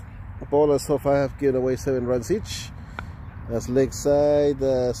both bowlers so far have given away 7 runs each. As leg side,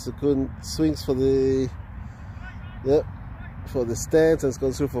 Sukun swings for the stance and it's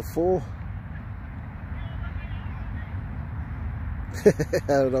gone through for 4. I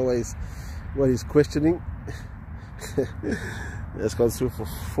don't know what he's questioning. That's gone through for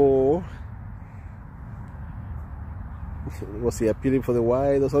 4. Was he appealing for the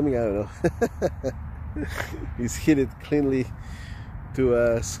wide or something? I don't know. He's hit it cleanly to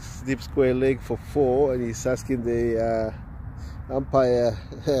a deep square leg for 4, and he's asking the umpire,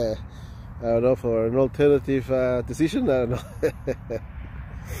 I don't know, for an alternative decision. I don't know.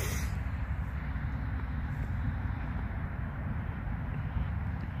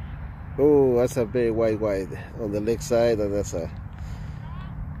 Oh, that's a very wide on the leg side, and that's a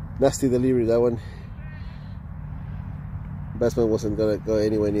nasty delivery, that one. Batsman wasn't gonna go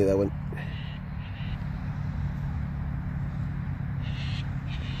anywhere near that one.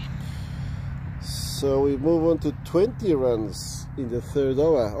 So we move on to 20 runs in the 3rd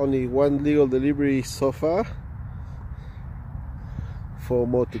over. Only 1 legal delivery so far. 4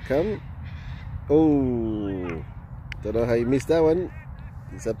 more to come. Oh, don't know how he missed that one.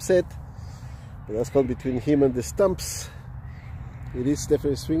 He's upset. But that's gone between him and the stumps. It is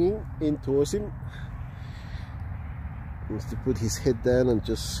definitely swinging in towards him. He wants to put his head down and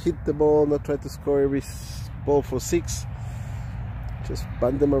just hit the ball, not try to score every ball for 6. Just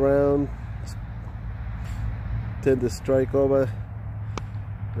bunt them around. Turn the strike over.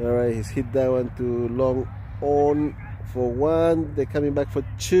 Alright, he's hit that one to long on for 1. They're coming back for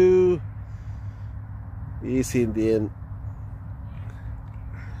 2. Easy in the end.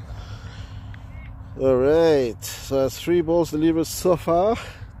 Alright, so that's 3 balls delivered so far.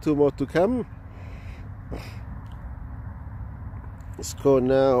 2 more to come. Score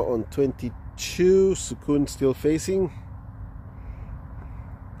now on 22. Sukun still facing.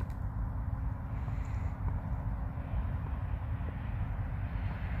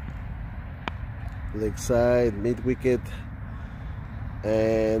 Leg side, mid wicket,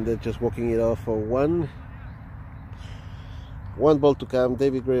 and they're just walking it off for 1. 1 ball to come.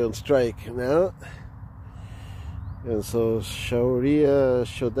 David Gray on strike now, and so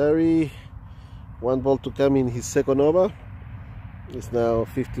Chaudhary, 1 ball to come in his 2nd over. It's now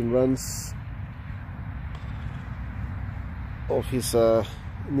 15 runs of his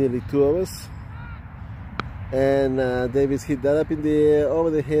nearly 2 overs. And Davis hit that up in the air over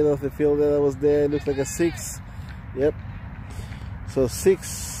the head of the fielder that was there. It looks like a 6. Yep. So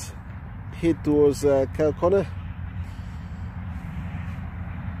 6 hit towards Kyle Connor.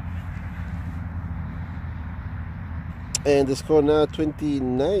 And the score now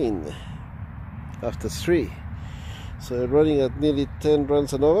 29 after 3. So running at nearly 10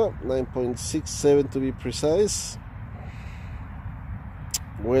 runs and over, 9.67 to be precise.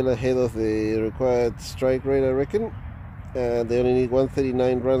 Well ahead of the required strike rate, I reckon. And they only need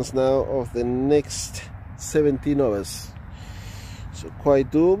 139 runs now of the next 17 overs. So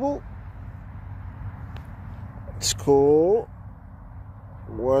quite doable. Score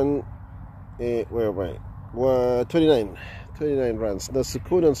 29 runs. Now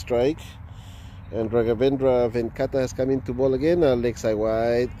Sukun on strike, and Raghavendra Venkata has come into ball again. Leg side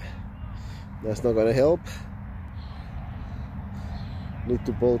wide. That's not going to help. Need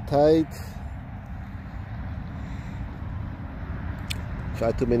to bowl tight.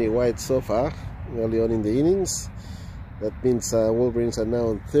 Far too many wides so far early on in the innings. That means Wolverines are now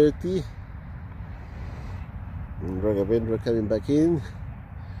on 30. And Raghavendra coming back in.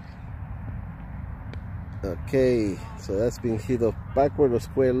 Okay, so that's been hit off backward or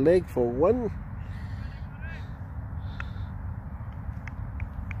square leg for 1.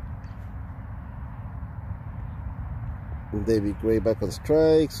 David Gray back on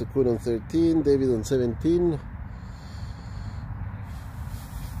strike, Sukun on 13, David on 17.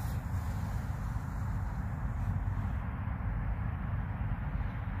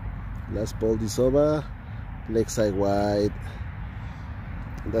 Last ball this over, leg side wide.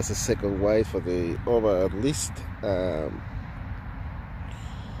 That's a 2nd wide for the over at least.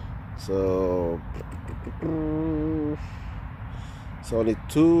 So only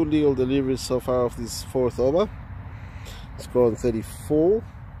 2 legal deliveries so far of this 4th over. Score on 34.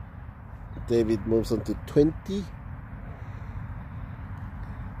 David moves on to 20.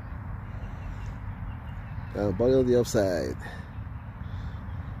 Ball on the offside.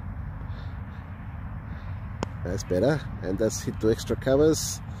 That's better, and that's hit to extra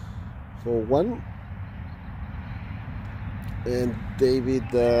covers for 1. And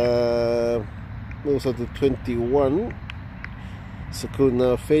David moves on to 21. Sukun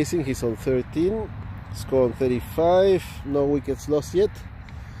now facing, he's on 13. Score on 35. No wickets lost yet.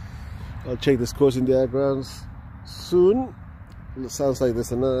 I'll check the scores in the diagrams soon. It sounds like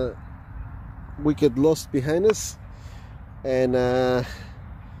there's another wicket lost behind us, and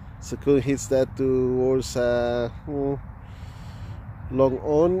Sukun hits that towards long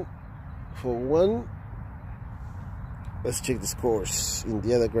on for 1. Let's check the scores in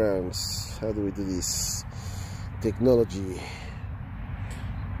the other grounds. How do we do this? technology.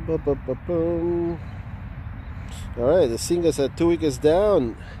 All right, the Singers are 2 wickets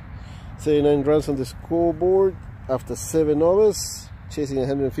down, 39 runs on the scoreboard after 7 overs, chasing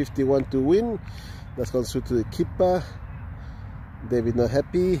 151 to win. That's gone through to the keeper. David not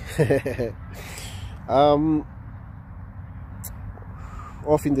happy.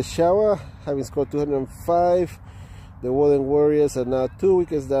 Off in the shower, having scored 205. The Warriors are now 2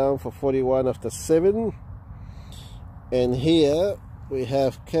 wickets down for 41 after 7. And here we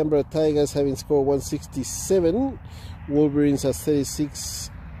have Canberra Tigers having scored 167. Wolverines are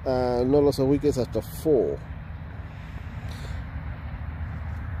 36, no loss of wickets after 4.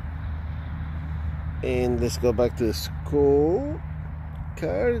 And let's go back to the score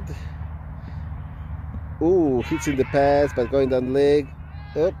card. Ooh, hits in the pads but going down leg.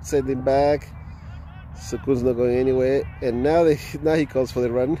 Up, sending back. Sukun's not going anywhere, and now he calls for the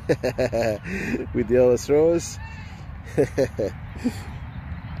run with the overthrows.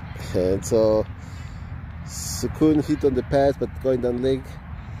 And so Sukun hit on the pads but going down leg.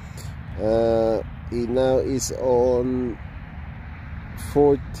 He now is on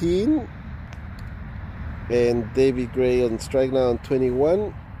 14, and David Gray on strike now on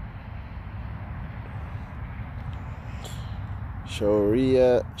 21.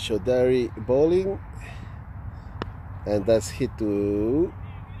 Shodari bowling, and that's hit to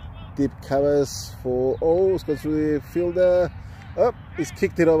deep covers for it's gone through the fielder. Up, he's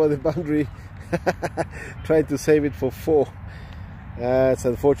kicked it over the boundary. Trying to save it for 4. It's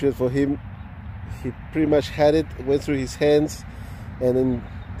unfortunate for him. He pretty much had it, went through his hands, and in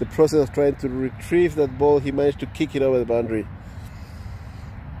the process of trying to retrieve that ball, he managed to kick it over the boundary.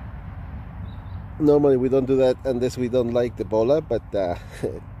 Normally we don't do that unless we don't like the bowler, but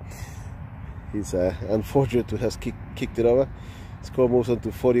he's unfortunate to have kicked it over. Score moves on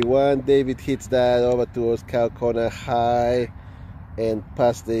to 41. David hits that over towards cow corner high and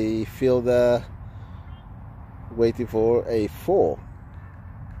past the fielder, waiting for a 4.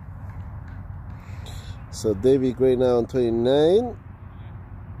 So David Gray now on 29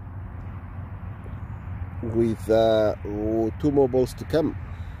 with 2 more balls to come.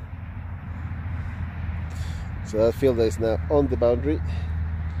 So that fielder is now on the boundary.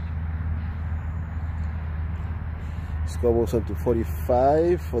 Score moves on to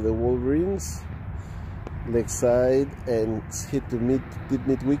 45 for the Wolverines. Leg side and hit to deep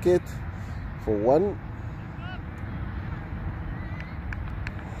mid wicket for 1.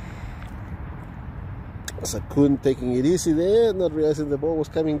 Sakun taking it easy there, not realizing the ball was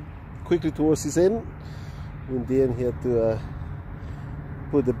coming quickly towards his end. In the end, he had to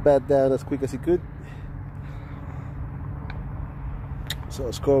put the bat down as quick as he could. So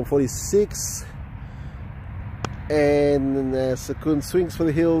score 46, and Sakun swings for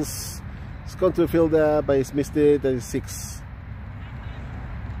the hills. It's gone to the fielder, but he's missed it. That is 6.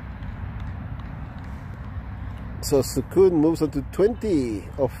 So Sakun moves on to 20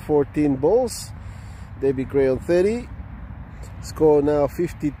 of 14 balls. David Gray on 30. Score now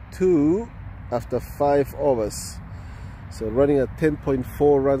 52 after 5 overs. So running at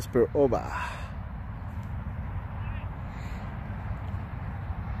 10.4 runs per over.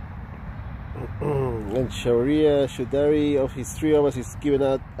 And Shodari of his 3 overs is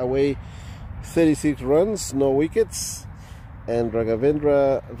given away 36 runs, no wickets. And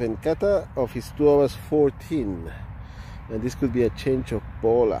Raghavendra Venkata of his 2 overs 14. And this could be a change of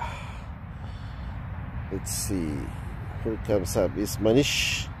bowler. Let's see who comes up. Is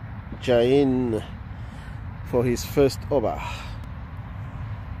Manish Jain for his first over.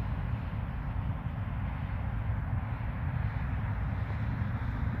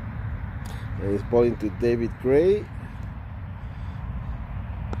 And he's bowling to David Gray,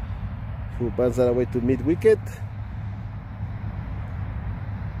 who bands that away to mid wicket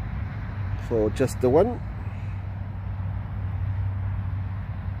for just the 1.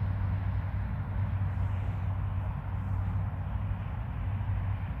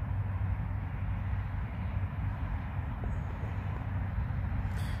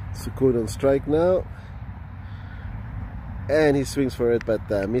 Sukun on strike now, and he swings for it but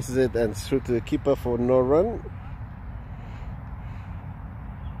misses it, and through to the keeper for no run.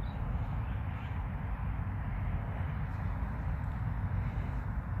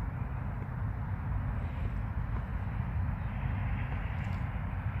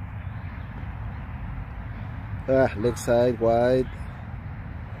 Leg side wide.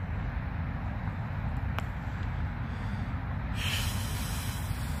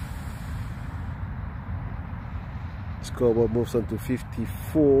 Scoreboard moves on to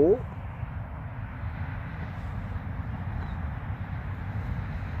 54.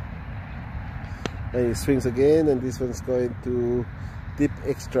 And he swings again, and this one's going to deep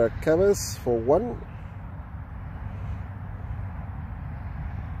extra covers for 1.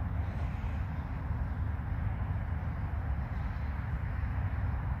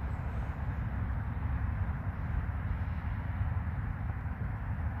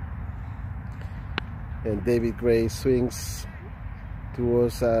 And David Gray swings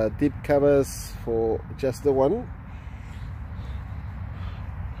towards deep covers for just the 1.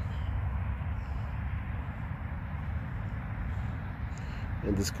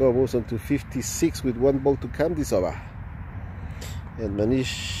 And the score moves on to 56 with 1 ball to come this over. And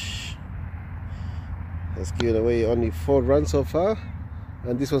Manish has given away only 4 runs so far.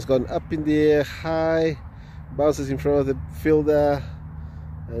 And this one's gone up in the air high, bounces in front of the fielder,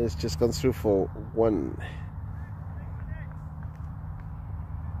 and it's just gone through for 1.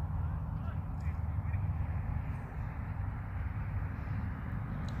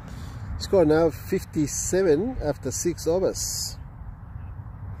 Score now 57 after 6 overs.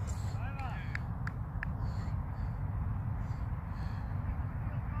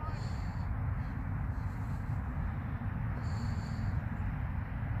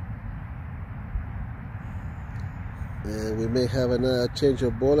 And we may have another change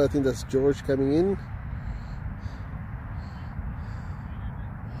of ball. I think that's George coming in.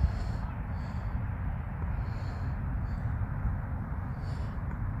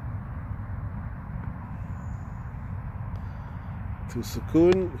 To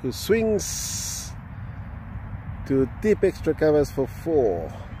Sukun, who swings to deep extra covers for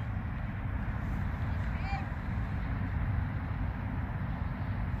 4.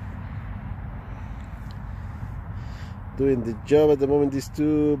 Doing the job at the moment, these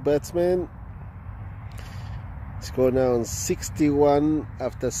 2 batsmen. Score now on 61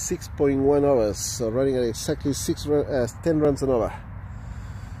 after 6.1 overs, so running at exactly 10 runs an over.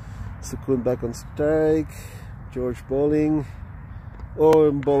 Sukun back on strike, George bowling. Oh,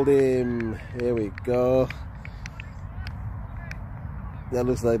 and bowled him. Here we go. That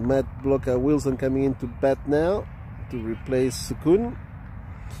looks like Matt Blocker Wilson coming in to bat now to replace Sukun,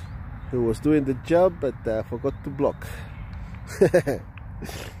 who was doing the job but forgot to block.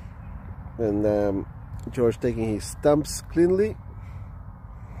 And George taking his stumps cleanly.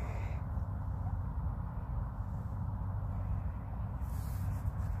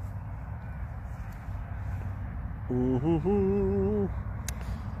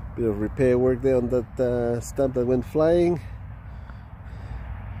 Bit of repair work there on that stump that went flying.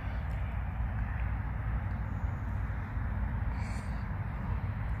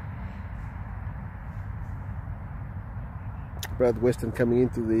 Brad Weston coming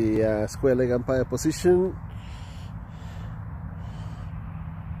into the square leg umpire position.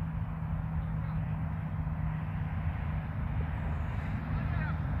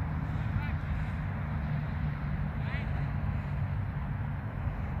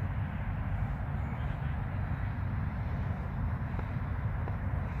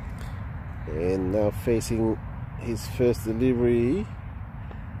 And now facing his first delivery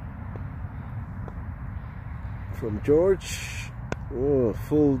from George. Oh,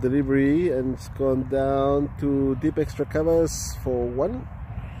 full delivery, and it's gone down to deep extra covers for 1.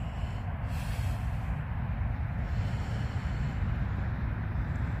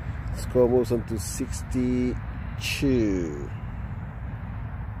 Score moves on to 62.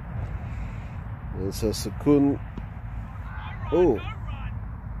 And so Sukun. Oh,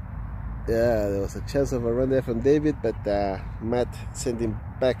 yeah, there was a chance of a run there from David, but Matt sent him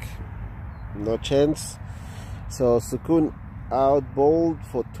back. No chance. So Sukun out bowled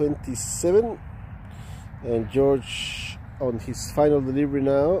for 27, and George on his final delivery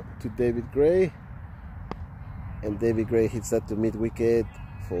now to David Gray, and David Gray hits that to mid wicket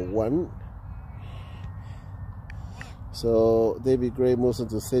for 1. So David Gray moves on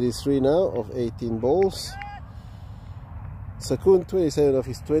to 33 now of 18 balls. Sukun 27 of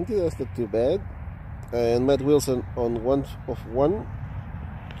his 20, that's not too bad, and Matt Wilson on 1 of 1.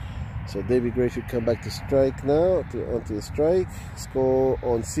 So David Gray should come back to strike now, onto the strike. Score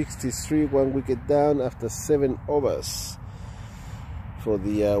on 63, 1 wicket down after 7 overs for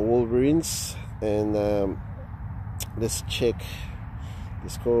the Wolverines. And let's check the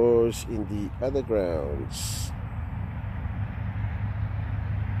scores in the other grounds.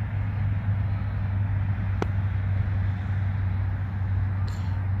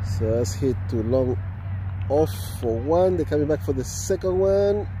 So that's hit to long off for 1. They're coming back for the second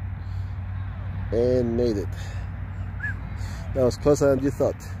one. And made it. That was closer than you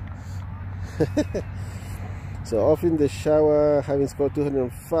thought. So off in the shower, having scored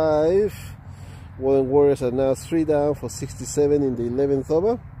 205. Warren Warriors are now 3 down for 67 in the 11th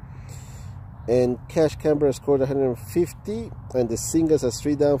over. And Cash Canberra scored 150, and the Singers are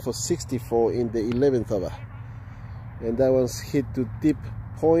 3 down for 64 in the 11th over. And that one's hit to deep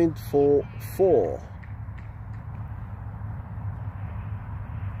point for 4.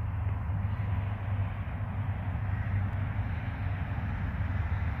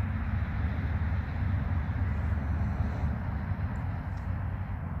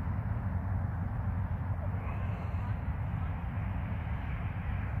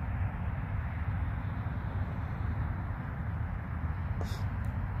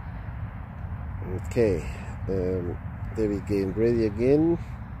 Okay, David getting ready again.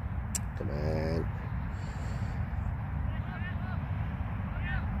 Come on.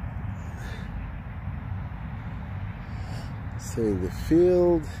 Setting the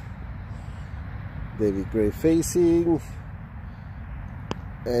field. David Gray facing.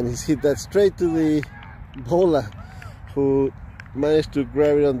 And he's hit that straight to the bowler, who managed to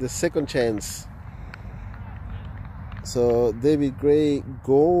grab it on the second chance. So David Gray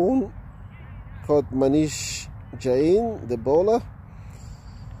gone. Caught Manish Jain, the bowler.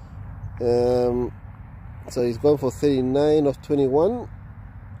 So he's gone for 39 of 21.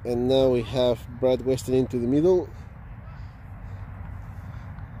 And now we have Brad Weston into the middle.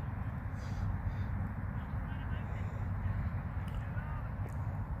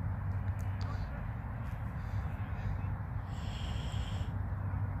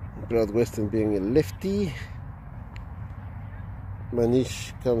 Brad Weston being a lefty.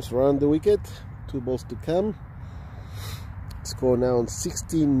 Manish comes around the wicket. 2 balls to come. Score now on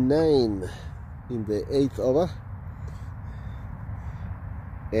 69 in the 8th over.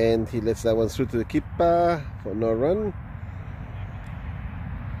 And he lets that one through to the keeper for no run.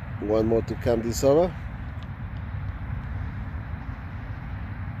 1 more to come this over.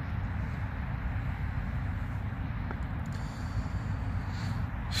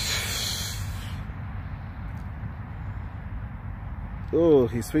 Oh,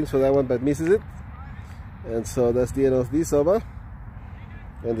 he swings for that one but misses it. And so that's the end of this over.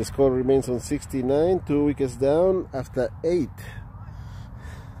 And the score remains on 69, 2 wickets down after 8.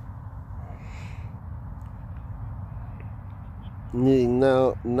 Needing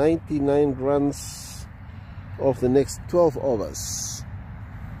now 99 runs of the next 12 overs.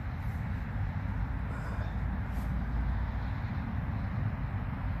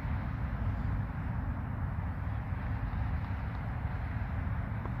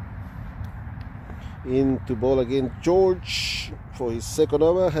 In to bowl again George for his second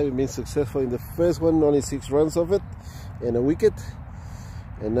over, having been successful in the first one, only 6 runs of it and a wicket.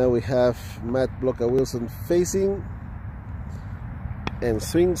 And now we have Matt Blocker Wilson facing, and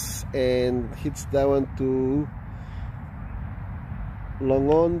swings and hits that one to long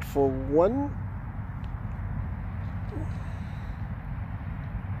on for 1.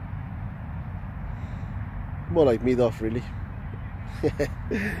 More like mid off really.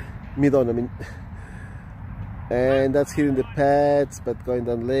 Mid on I mean. And that's hitting the pads but going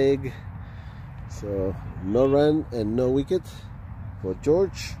down leg. So no run and no wicket for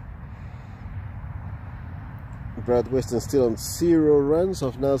George. Brad Weston still on 0 runs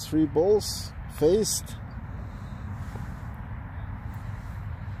of now 3 balls faced.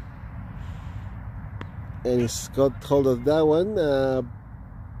 And he's got hold of that one.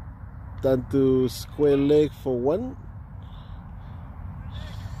 Down to square leg for 1.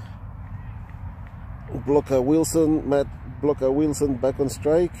 Blocker Wilson, Matt Blocker Wilson back on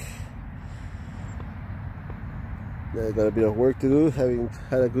strike. Now got a bit of work to do, having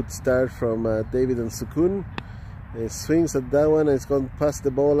had a good start from David and Sukun. He swings at that one and it's gone past the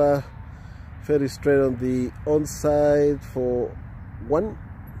bowler, fairly straight on the onside for 1.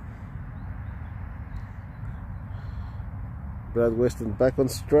 Brad Weston back on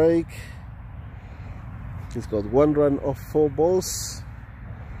strike. He's got 1 run off 4 balls.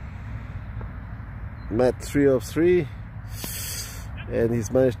 Matt 3 of 3, and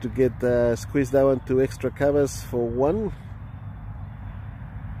he's managed to get squeeze that one to extra covers for 1.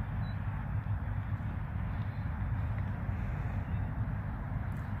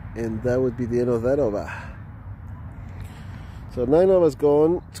 And that would be the end of that over. So 9 overs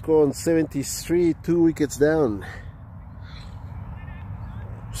gone, score on 73, 2 wickets down.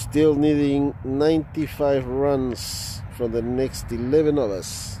 Still needing 95 runs from the next 11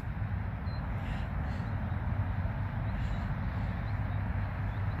 overs.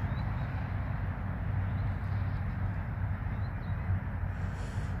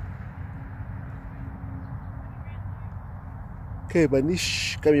 Okay,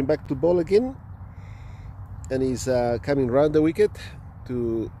 Manish coming back to bowl again, and he's coming round the wicket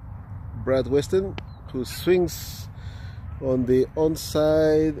to Brad Weston, who swings on the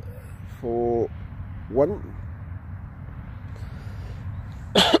onside for 1.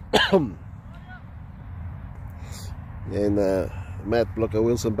 And Matt Blocker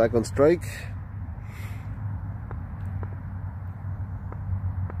Wilson back on strike.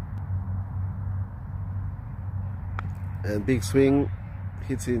 And big swing,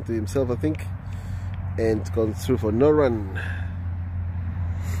 hits into himself, I think, and goes through for no run.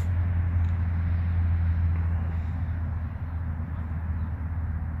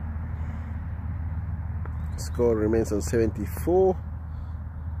 Score remains on 74.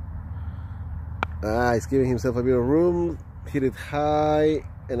 He's giving himself a bit of room. Hit it high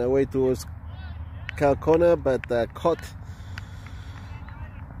and away towards cow corner, but caught.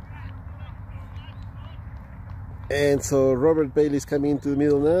 And so Robert Bailey's coming into the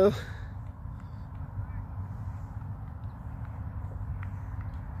middle now.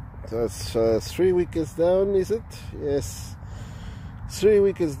 So that's 3 wickets down, is it? Yes. 3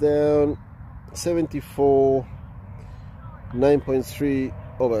 wickets down. 74. 9.3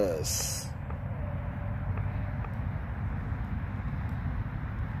 overs.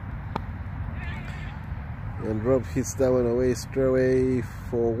 And Rob hits that one away straight away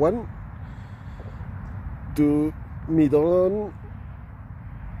for 1. To mid-on.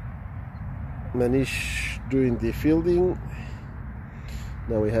 Manish doing the fielding.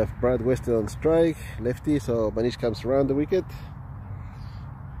 Now we have Brad Weston on strike, lefty, so Manish comes around the wicket.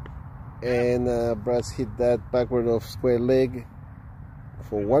 And Brad's hit that backward of square leg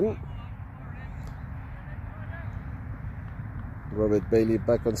for 1. Robert Bailey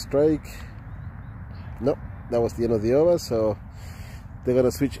back on strike. No, that was the end of the over, so they're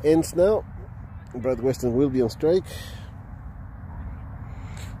gonna switch ends now. Brad Weston will be on strike.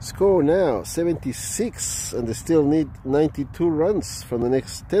 Score now 76, and they still need 92 runs from the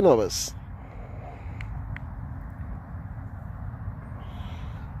next 10 overs.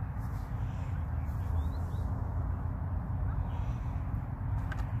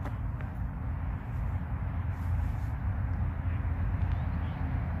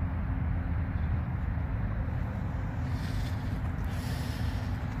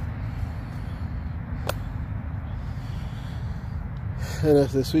 And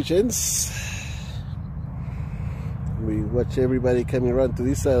as the switch ends, we watch everybody coming around to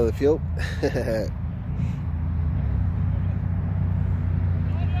this side of the field.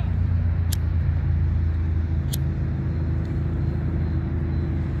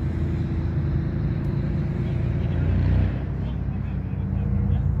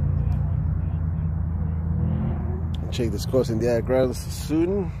 Check the scores in the diagrams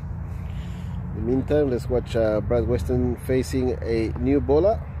soon. In the meantime, let's watch Brad Weston facing a new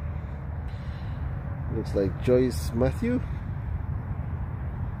bowler. Looks like Joyce Matthew.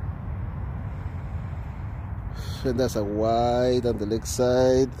 And that's a wide on the leg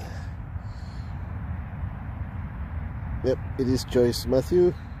side. Yep, it is Joyce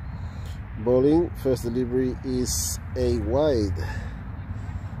Matthew bowling. First delivery is a wide.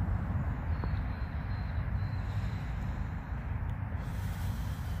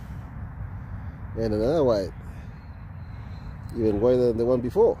 And another wide, even wider than the one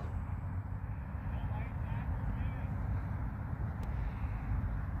before.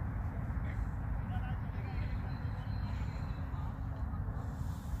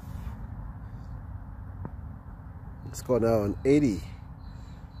 Score now on 80.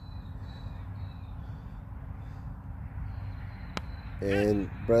 And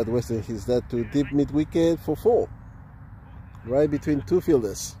Brad Weston hits that to deep mid wicket for 4, right between 2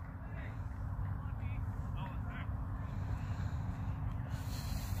 fielders.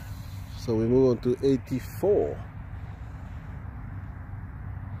 So we move on to 84.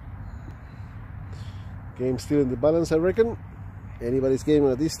 Game still in the balance, I reckon. Anybody's game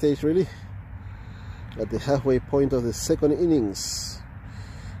at this stage, really. At the halfway point of the second innings.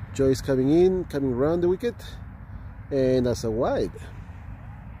 Joyce coming in, coming round the wicket, and that's a wide.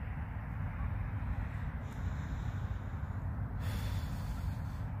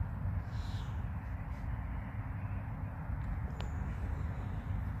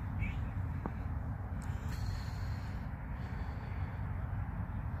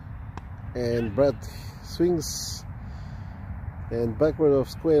 And Brad swings and backward of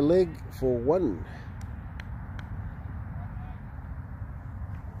square leg for 1.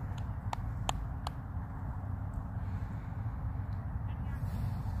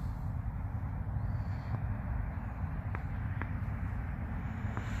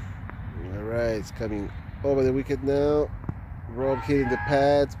 Alright, it's coming over the wicket now. Rob hitting the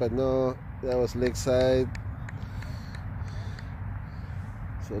pads, but no, that was leg side.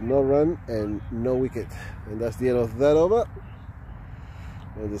 So no run and no wicket, and that's the end of that over.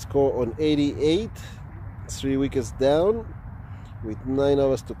 And the score on 88, 3 wickets down with 9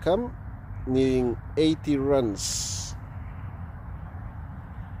 overs to come, needing 80 runs.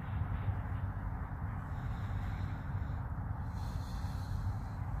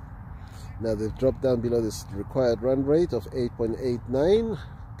 Now they've dropped down below this required run rate of 8.89,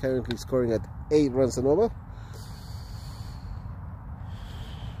 currently scoring at 8 runs and over.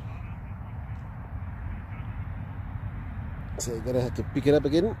 So you're gonna have to pick it up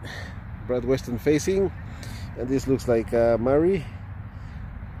again. Brad Western facing, and this looks like Murray.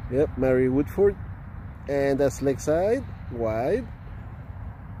 Yep, Murray Woodford, and that's leg side wide.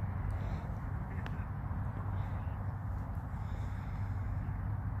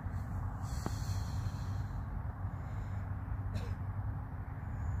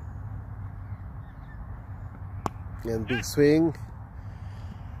 And big swing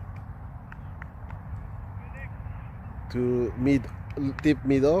to deep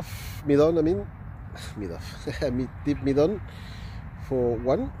mid on for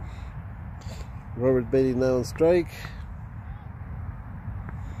 1. Robert Bailey now on strike.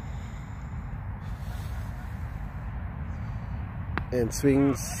 And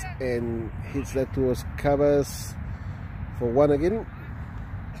swings and hits that towards covers for 1 again.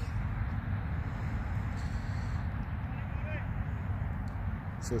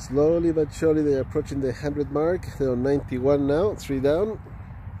 So slowly but surely they're approaching the 100 mark. They're on 91 now, 3 down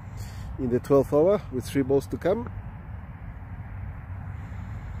in the 12th over with 3 balls to come.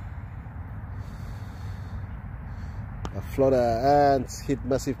 A floater and hit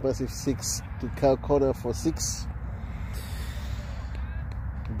massive 6 to Cal corner for 6.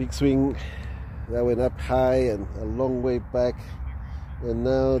 Big swing that went up high and a long way back, and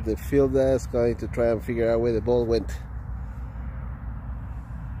now the fielder is going to try and figure out where the ball went.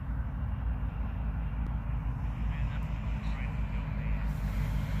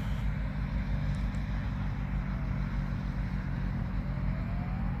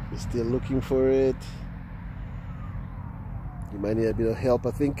 He's still looking for it. You might need a bit of help,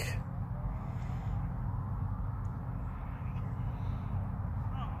 I think.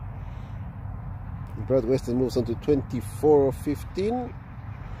 Brad Western moves on to 24 of 15.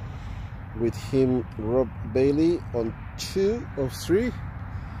 With him, Rob Bailey on 2 of 3.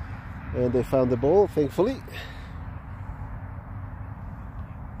 And they found the ball, thankfully.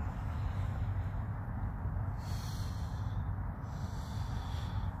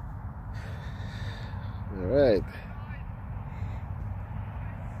 All right.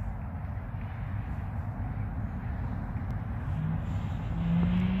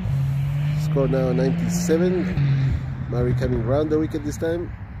 Score now 97. Murray coming round the wicket this time.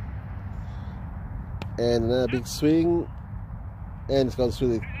 And another big swing. And it's gone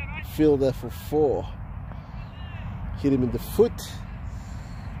through the fielder for 4. Hit him in the foot.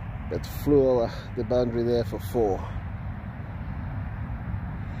 That flew over the boundary there for 4.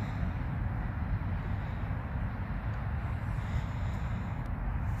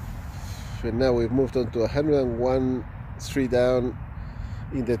 And now we've moved on to 101, 3 down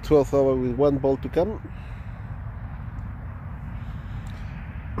in the 12th over with 1 ball to come.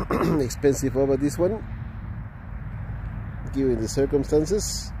 Expensive over this one, given the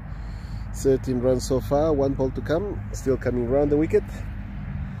circumstances. 13 runs so far, 1 ball to come, still coming round the wicket.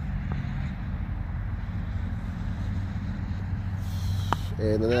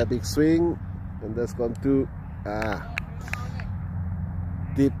 And another big swing, and that's gone to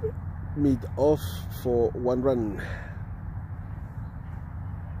deep mid off for 1 run.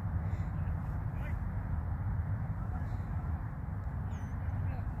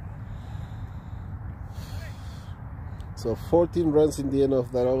 So 14 runs in the end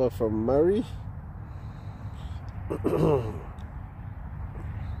of that over from Murray. Not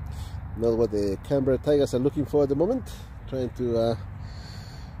what the Canberra Tigers are looking for at the moment. Trying to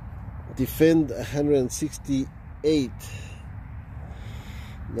defend 168.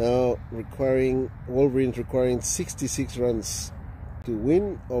 Now Wolverines requiring 66 runs to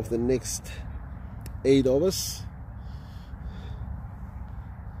win of the next 8 overs.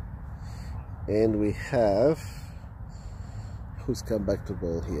 And we have, who's come back to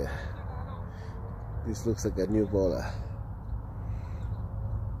bowl here? This looks like a new bowler.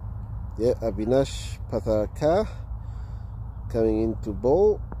 Yeah, Avinash Patharkar coming into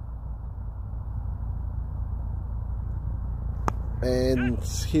bowl. And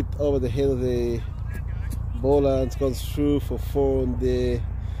hit over the head of the bowler and it's gone through for 4 on the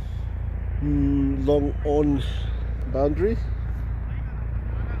long on boundary.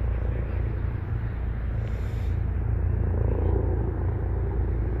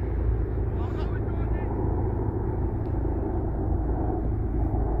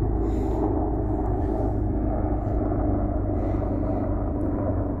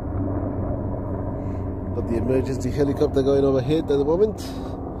 emergency helicopter going overhead at the moment.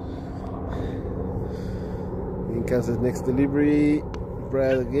 In comes the next delivery.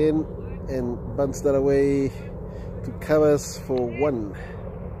 Brad again, and bunts that away to covers for 1.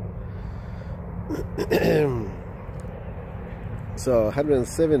 So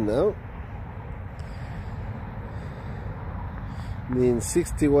 107 now. Means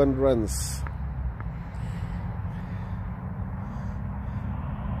 61 runs.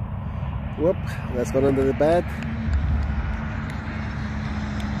 Whoop, that's gone under the bat.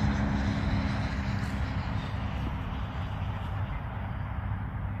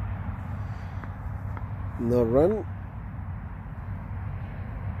 No run.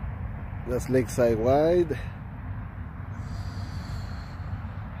 That's leg side wide.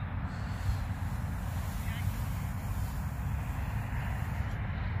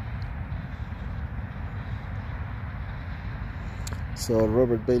 So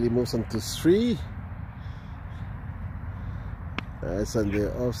Robert Bailey moves on to 3. It's on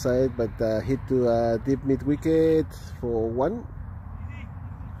the offside, but hit to deep mid wicket for 1.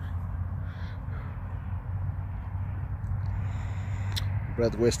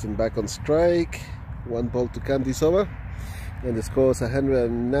 Brad Weston back on strike. 1 ball to come this over, and the score is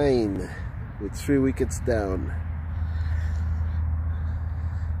 109 with 3 wickets down.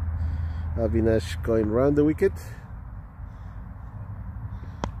 Avinash going round the wicket.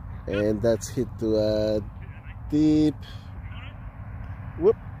 And that's hit to deep.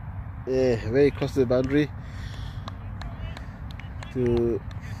 Whoop! Yeah, very close to the boundary. To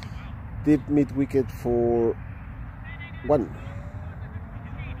deep mid wicket for 1.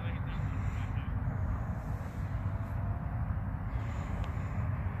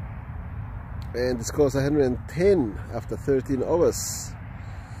 And the score is 110 after 13 overs.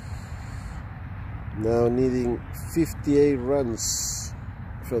 Now needing 58 runs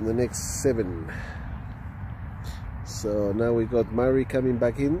from the next 7. So now we got Murray coming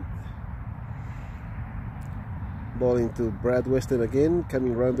back in. Ball into Brad Weston again,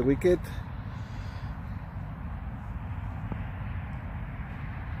 coming round the wicket.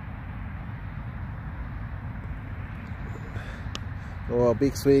 Oh, a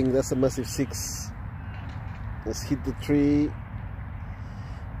big swing, that's a massive 6. Let's hit the tree.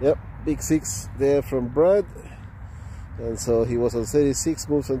 Yep, big 6 there from Brad. And so he was on 36,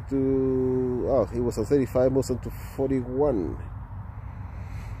 moves on to, oh, he was on 35, moves on to 41.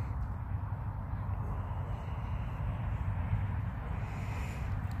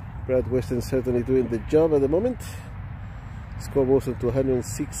 Brad Weston certainly doing the job at the moment. Score moves on to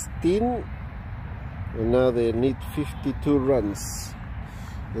 116. And now they need 52 runs.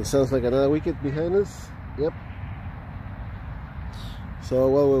 It sounds like another wicket behind us. Yep. So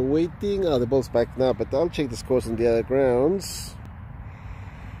while we're waiting, the ball's back now, but I'll check the scores on the other grounds.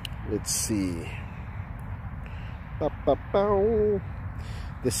 Let's see. The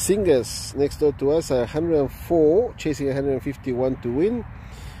Singers next door to us are 104, chasing 151 to win,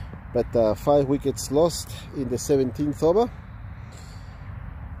 but 5 wickets lost in the 17th over.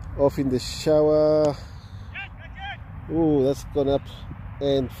 Off in the shower. Ooh, that's gone up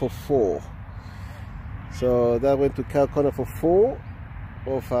and for 4. So that went to Cal Connor for 4.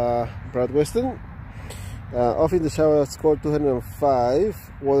 Of Brad Weston. Off in the shower scored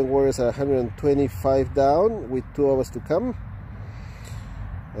 205. Warren Warriors are 125 down with 2 overs to come.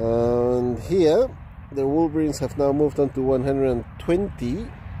 And here the Wolverines have now moved on to 120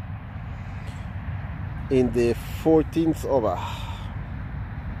 in the 14th over.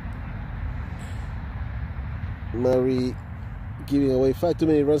 Murray giving away far too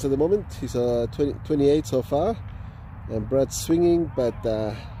many runs at the moment. He's 28 so far. And Brad swinging, but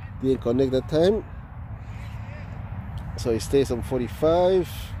didn't connect that time, so he stays on 45.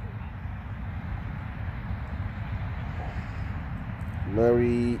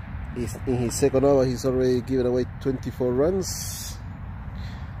 Murray is in his second over. He's already given away 24 runs,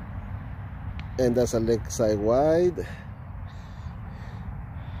 and that's a leg side wide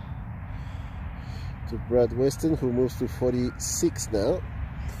to Brad Weston, who moves to 46 now.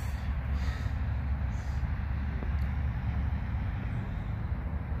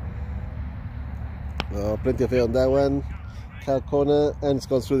 Plenty of air on that one. Cal corner, and it's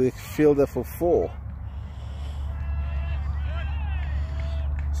gone through the fielder for 4.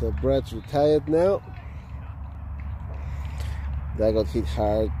 So Brad's retired now. That got hit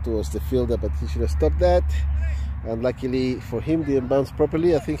hard towards the fielder, but he should have stopped that. And luckily for him, didn't bounce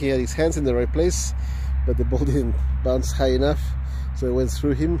properly. I think he had his hands in the right place, but the ball didn't bounce high enough, so it went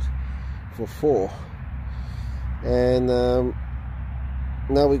through him for 4. And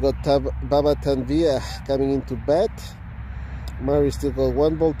now we got Baba Tanvir coming into bat. Murray still got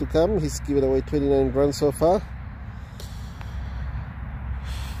one ball to come. He's given away 29 runs so far.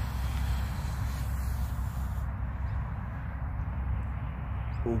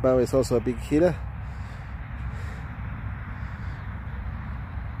 Bao is also a big hitter.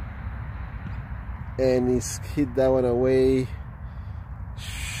 And he's hit that one away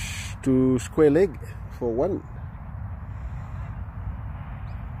to square leg for 1.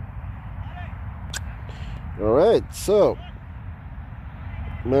 Alright, so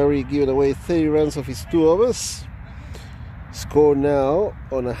Murray given away 30 runs of his 2 overs. Score now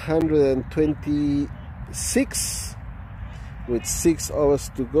on 126 with 6 overs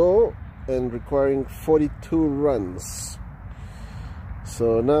to go and requiring 42 runs.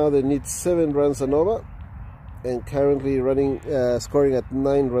 So now they need 7 runs and over, and currently scoring at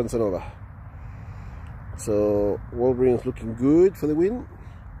 9 runs and over. So Wolverines looking good for the win,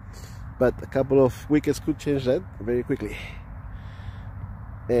 but a couple of wickets could change that very quickly.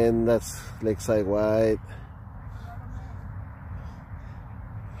 And that's leg side wide.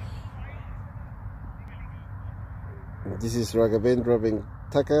 This is Raghavendra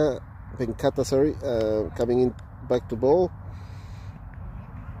Venkata, coming in back to bowl.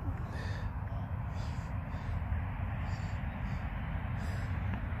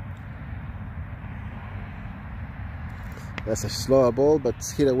 That's a slower ball, but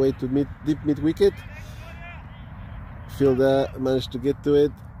hit away to deep mid wicket. Fielder managed to get to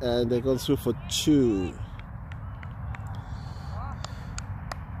it, and they gone through for 2.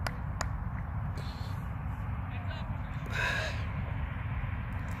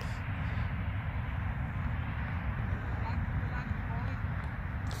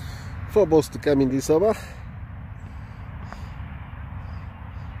 Four balls to come in this over.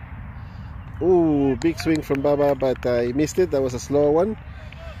 Ooh, big swing from Baba, but he missed it. That was a slower one.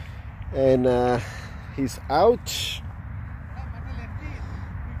 And he's out.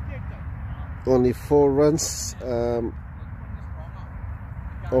 Only 4 runs or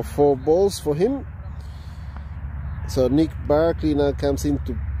 4 balls for him. So Nick Barkley now comes in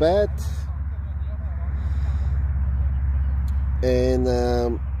to bat. And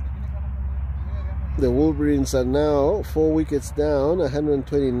the Wolverines are now 4 wickets down,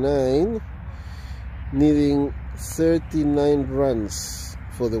 129, needing 39 runs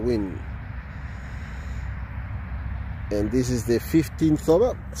for the win. And this is the 15th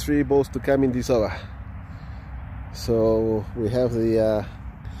over, 3 balls to come in this over. So we have the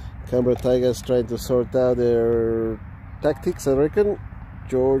Canberra Tigers trying to sort out their tactics, I reckon.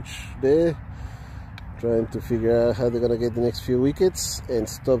 George there, trying to figure out how they're going to get the next few wickets and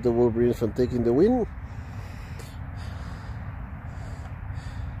stop the Wolverines from taking the win.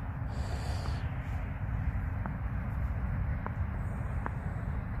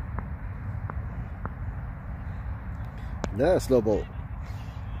 Now slow ball.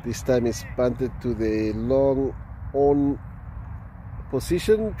 This time it's punted to the long on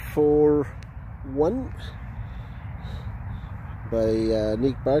position for 1 by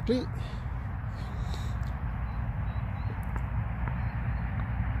Nick Barkley.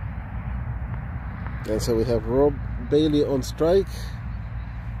 And so we have Rob Bailey on strike.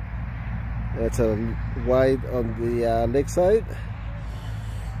 That's a wide on the leg side.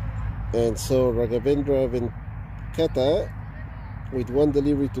 And so Raghavendra Venkata, with 1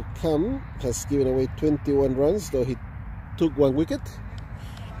 delivery to come, has given away 21 runs, though he took 1 wicket.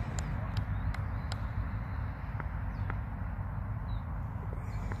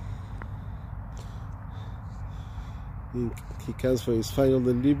 He comes for his final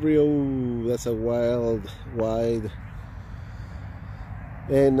delivery. Oh, that's a wild wide.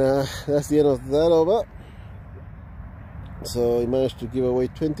 And that's the end of that over. So he managed to give away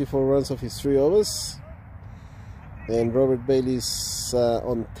 24 runs of his 3 overs. And Robert Bailey's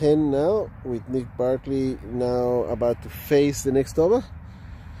on 10 now, with Nick Barkley now about to face the next over.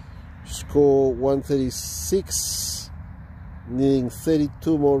 Score 136, needing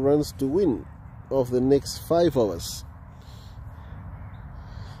 32 more runs to win of the next 5 overs.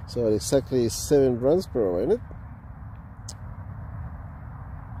 So exactly 7 runs per over, isn't it?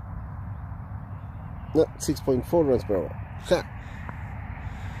 No, 6.4 runs per over. Ha!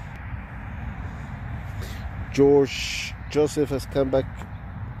 George Joseph has come back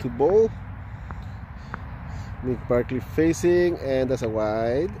to bowl. Nick Barkley facing, and that's a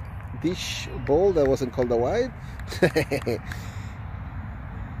wide dish ball. That wasn't called a wide.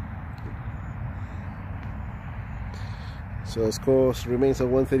 So the score remains at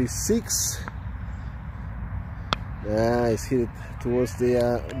 136. Nice, hit it towards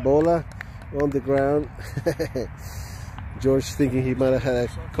the bowler on the ground. George thinking he might have had a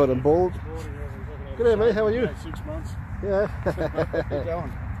cotton ball. Good day, mate. How are you? 6 months. Yeah. How's it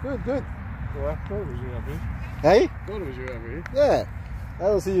going? Good, good. Well, I thought it was you up here. Hey? Thought it was you up here. Yeah. I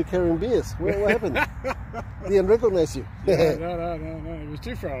don't see you carrying beers. What happened? Didn't recognize you. Yeah, no. It was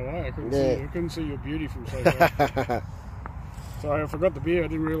too far away. I couldn't see you. I couldn't see your beauty from so far. Sorry, I forgot the beer. I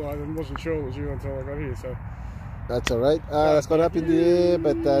didn't realise. I wasn't sure it was you until I got here. So that's all right. That's gone up in the air,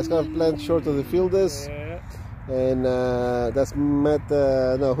 but it's gonna plant short of the fielders. Yeah. And that's Matt.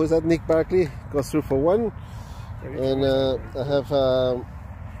 No, who's that? Nick Barkley goes through for one. And I have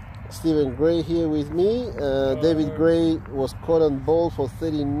Stephen Gray here with me. David Gray was caught on ball for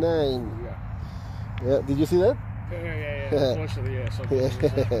 39. Yeah. Did you see that? Yeah. Unfortunately, yeah. So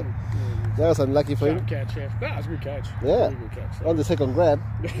that was unlucky for him. Catch, yeah. No, it was a good catch. Yeah. Really good catch. So. On the second grab,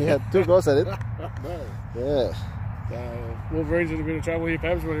 he had 2 goes at it. No. Yeah. Wolverines in a bit of trouble here,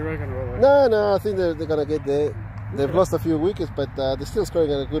 perhaps. What do you reckon? No, I think they're gonna get there. They've lost a few wickets, but they're still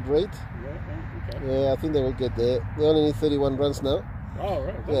scoring at a good rate. Okay. Yeah, I think they will get there. They only need 31 runs now. Oh,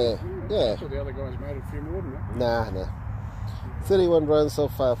 right. Yeah. So the other guys made a few more than that. Nah. 31 runs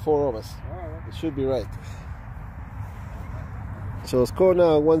off 4 overs. Oh, right. It should be right. So score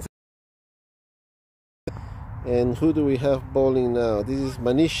now 1. And who do we have bowling now? This is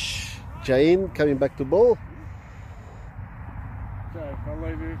Manish Jain coming back to bowl. Okay, I'll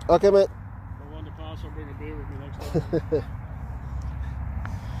leave you. Okay, mate. If I want to pass, I'll bring a beer with me next time.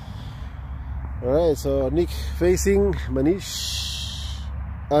 Alright, so Nick facing Manish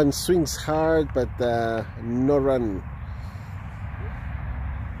and swings hard, but no run.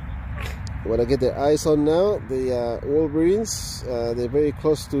 When I get their eyes on now, the Wolverines, they're very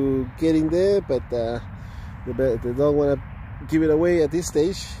close to getting there, but they don't want to give it away at this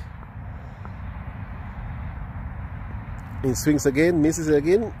stage. He swings again, misses it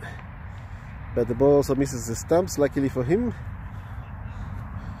again, but the ball also misses the stumps, luckily for him.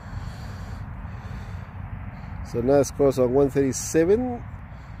 So now scores on 137,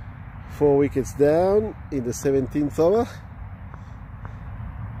 4 wickets down in the 17th over.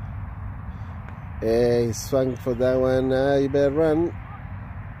 And he swung for that one. You better run.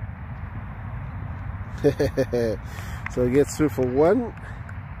 So he gets through for 1.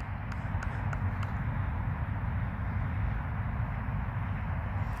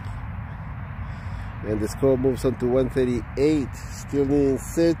 And the score moves on to 138. Still needing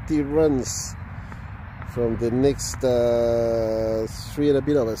 30 runs from the next 3 and a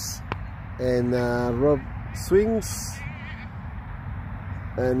bit of us. And Rob swings.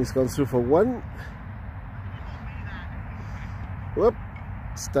 And he's gone through for 1. Whoop,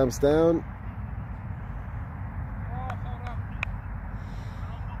 stumps down.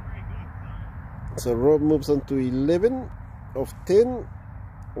 So Rob moves on to 11 of 10.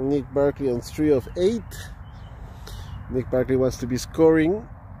 Nick Barkley on 3 of 8. Nick Barkley wants to be scoring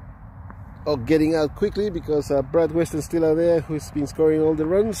or getting out quickly because Brad Weston's still out there, who's been scoring all the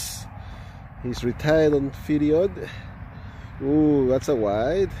runs. He's retired on 50 odd. Ooh, that's a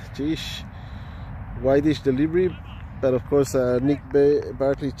wide. Jeez. Wide-ish delivery. But of course, Nick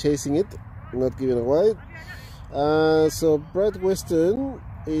Barkley chasing it, not giving a wide. So Brad Weston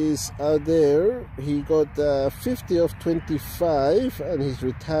is out there. He got 50 of 25 and he's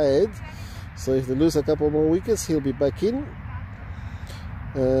retired. So if they lose a couple more wickets, he'll be back in.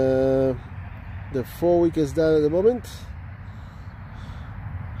 The 4 wickets down at the moment.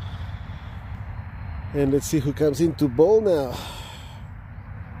 And let's see who comes in to bowl now.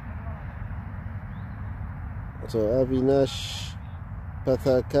 So Avinash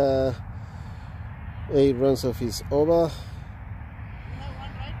Pathaka, 8 runs off his over.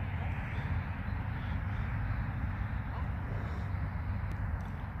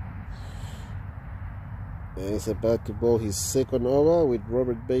 And he's about to bowl his second over with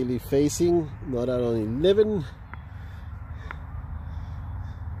Robert Bailey facing, not out on 11.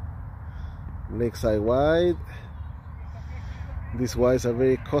 Leg side wide. These wides are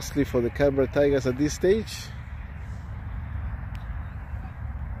very costly for the Canberra Tigers at this stage.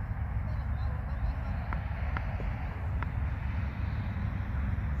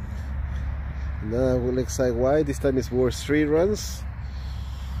 Now leg side wide, this time it's worth 3 runs.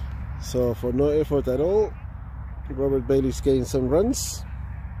 So for no effort at all, Robert Bailey's getting some runs.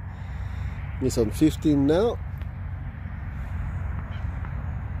 He's on 15 now.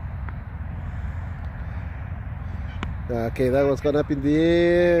 Okay, that one's gone up in the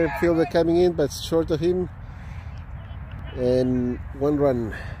air. Fielder coming in, but short of him. And 1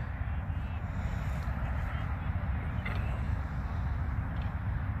 run.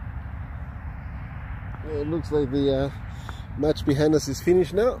 It looks like the match behind us is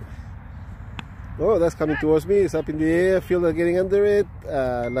finished now. Oh, that's coming towards me. It's up in the air. Fielder getting under it.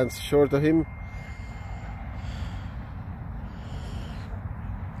 Lands short of him.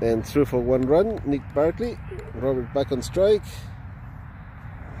 And through for 1 run, Nick Barkley. Robert back on strike.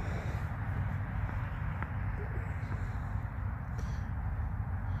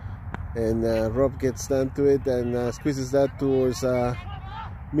 And Rob gets down to it and squeezes that towards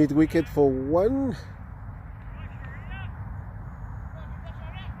mid-wicket for 1.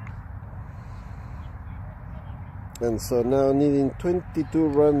 And so now needing 22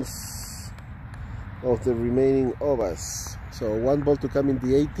 runs of the remaining overs. So 1 ball to come in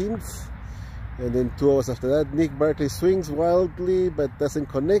the 18th, and then 2 overs after that. Nick Barkley swings wildly but doesn't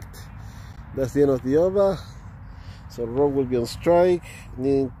connect. That's the end of the over. So Rob will be on strike,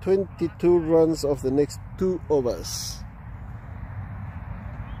 needing 22 runs of the next 2 overs.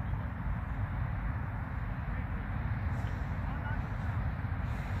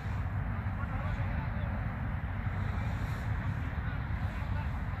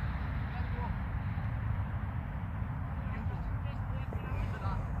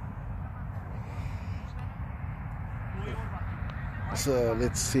 So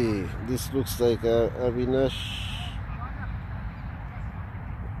let's see, this looks like Avinash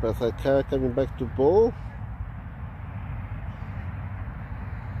Buhagiar coming back to bowl.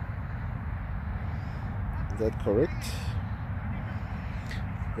 Is that correct?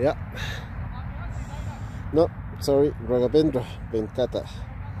 Yeah. No, sorry, Raghavendra Venkata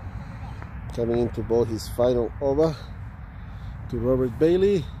coming in to bowl his final over to Robert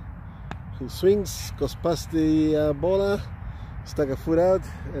Bailey, who swings, goes past the bowler, stuck a foot out,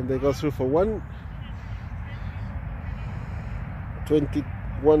 and they go through for 1.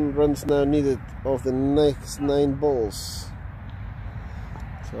 21 runs now needed of the next 9 balls.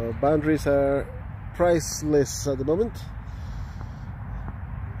 So boundaries are priceless at the moment.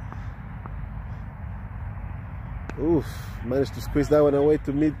 Oof, managed to squeeze that one away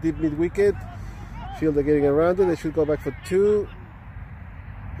to deep mid wicket. Feel they're getting around it. They should go back for 2.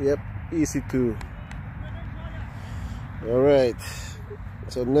 Yep, easy 2. Alright,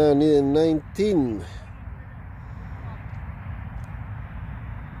 so now needing 19.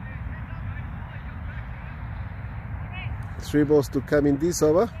 Three balls to come in this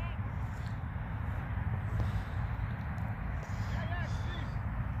over.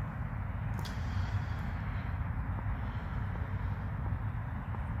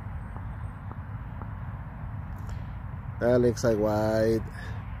 Alex I wide.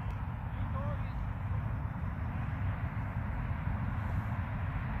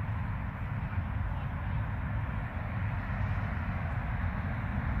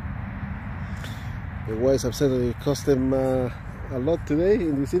 The boys have said that it cost them a lot today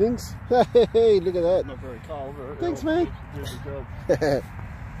in these innings. Hey, look at that. Not very cold. Thanks, mate. Did the job.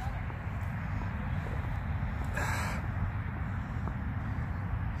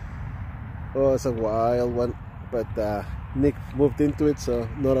 Oh, it's a wild one, but Nick moved into it, so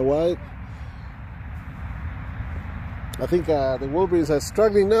not a wide. I think the Wolverines are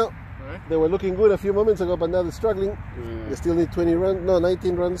struggling now. Right. They were looking good a few moments ago, but now they're struggling. Yeah. They still need 20 runs, no,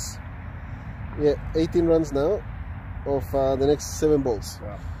 19 runs. Yeah, 18 runs now of the next 7 balls.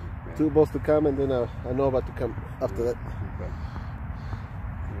 Wow. 2 balls to come, and then an over to come after that.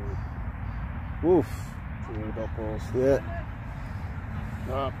 Woof. Yeah.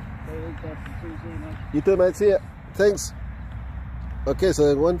 You too, mate. See ya. Thanks. Okay,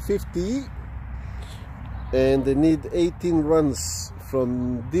 so 150, and they need 18 runs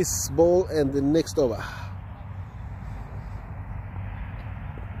from this ball and the next over.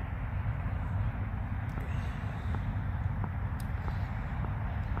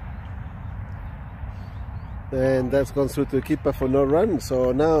 And that's gone through to the keeper for no run.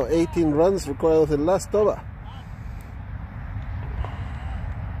 So now 18 runs required of the last over.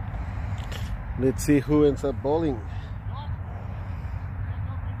 Let's see who ends up bowling.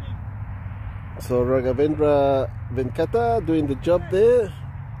 So Raghavendra Venkata doing the job there,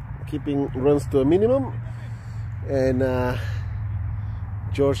 keeping runs to a minimum. And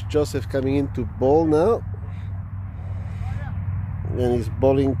George Joseph coming in to bowl now. And he's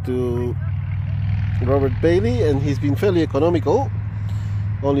bowling to Robert Bailey, and he's been fairly economical.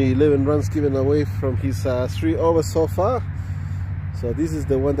 Only 11 runs given away from his 3 overs so far. So this is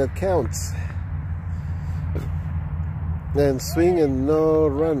the one that counts. And swing and no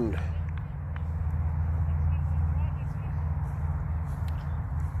run.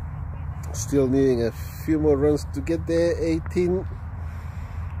 Still needing a few more runs to get there. 18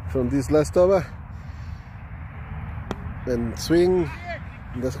 from this last over. And swing.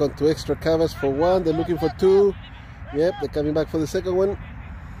 That's gone to extra covers for 1. They're looking for 2. Yep, they're coming back for the second one.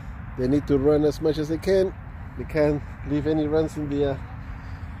 They need to run as much as they can. They can't leave any runs in the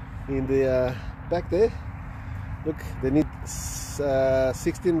back there. Look, they need It's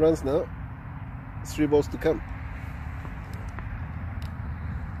 16 runs now. 3 balls to come.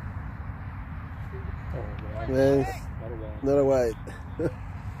 Oh, And not a wide.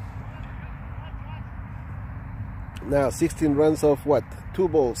 Now 16 runs off what? 2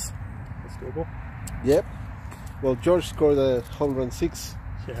 balls. That's doable. Yep. Well, George scored a home run 6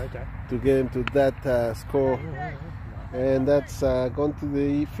 Yeah, okay. to get him to that score, and that's gone to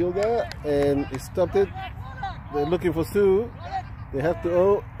the fielder, and he stopped it. They're looking for 2. They have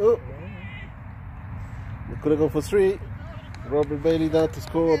to. They could have gone for 3. Robert Bailey now to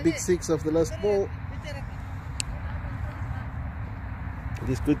score a big 6 off the last ball.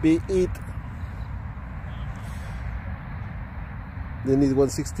 This could be it. They need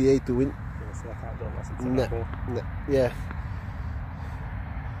 168 to win. Yeah, so I can't do it unless it's No, yeah.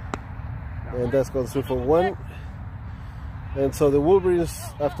 And that's gone through for 1. And so the Wolverines,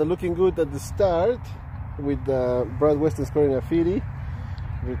 after looking good at the start, with Brad Weston scoring a 50,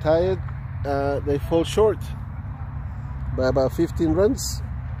 retired, they fall short by about 15 runs.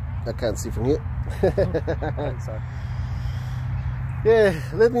 I can't see from here. So. Yeah,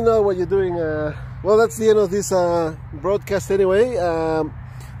 let me know what you're doing. Well, that's the end of this broadcast anyway.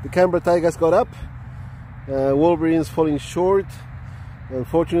 The Canberra Tigers got up. Wolverines falling short.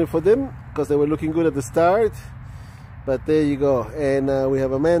 Unfortunate for them, because they were looking good at the start. But there you go. And we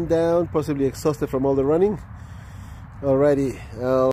have a man down, possibly exhausted from all the running. Alrighty.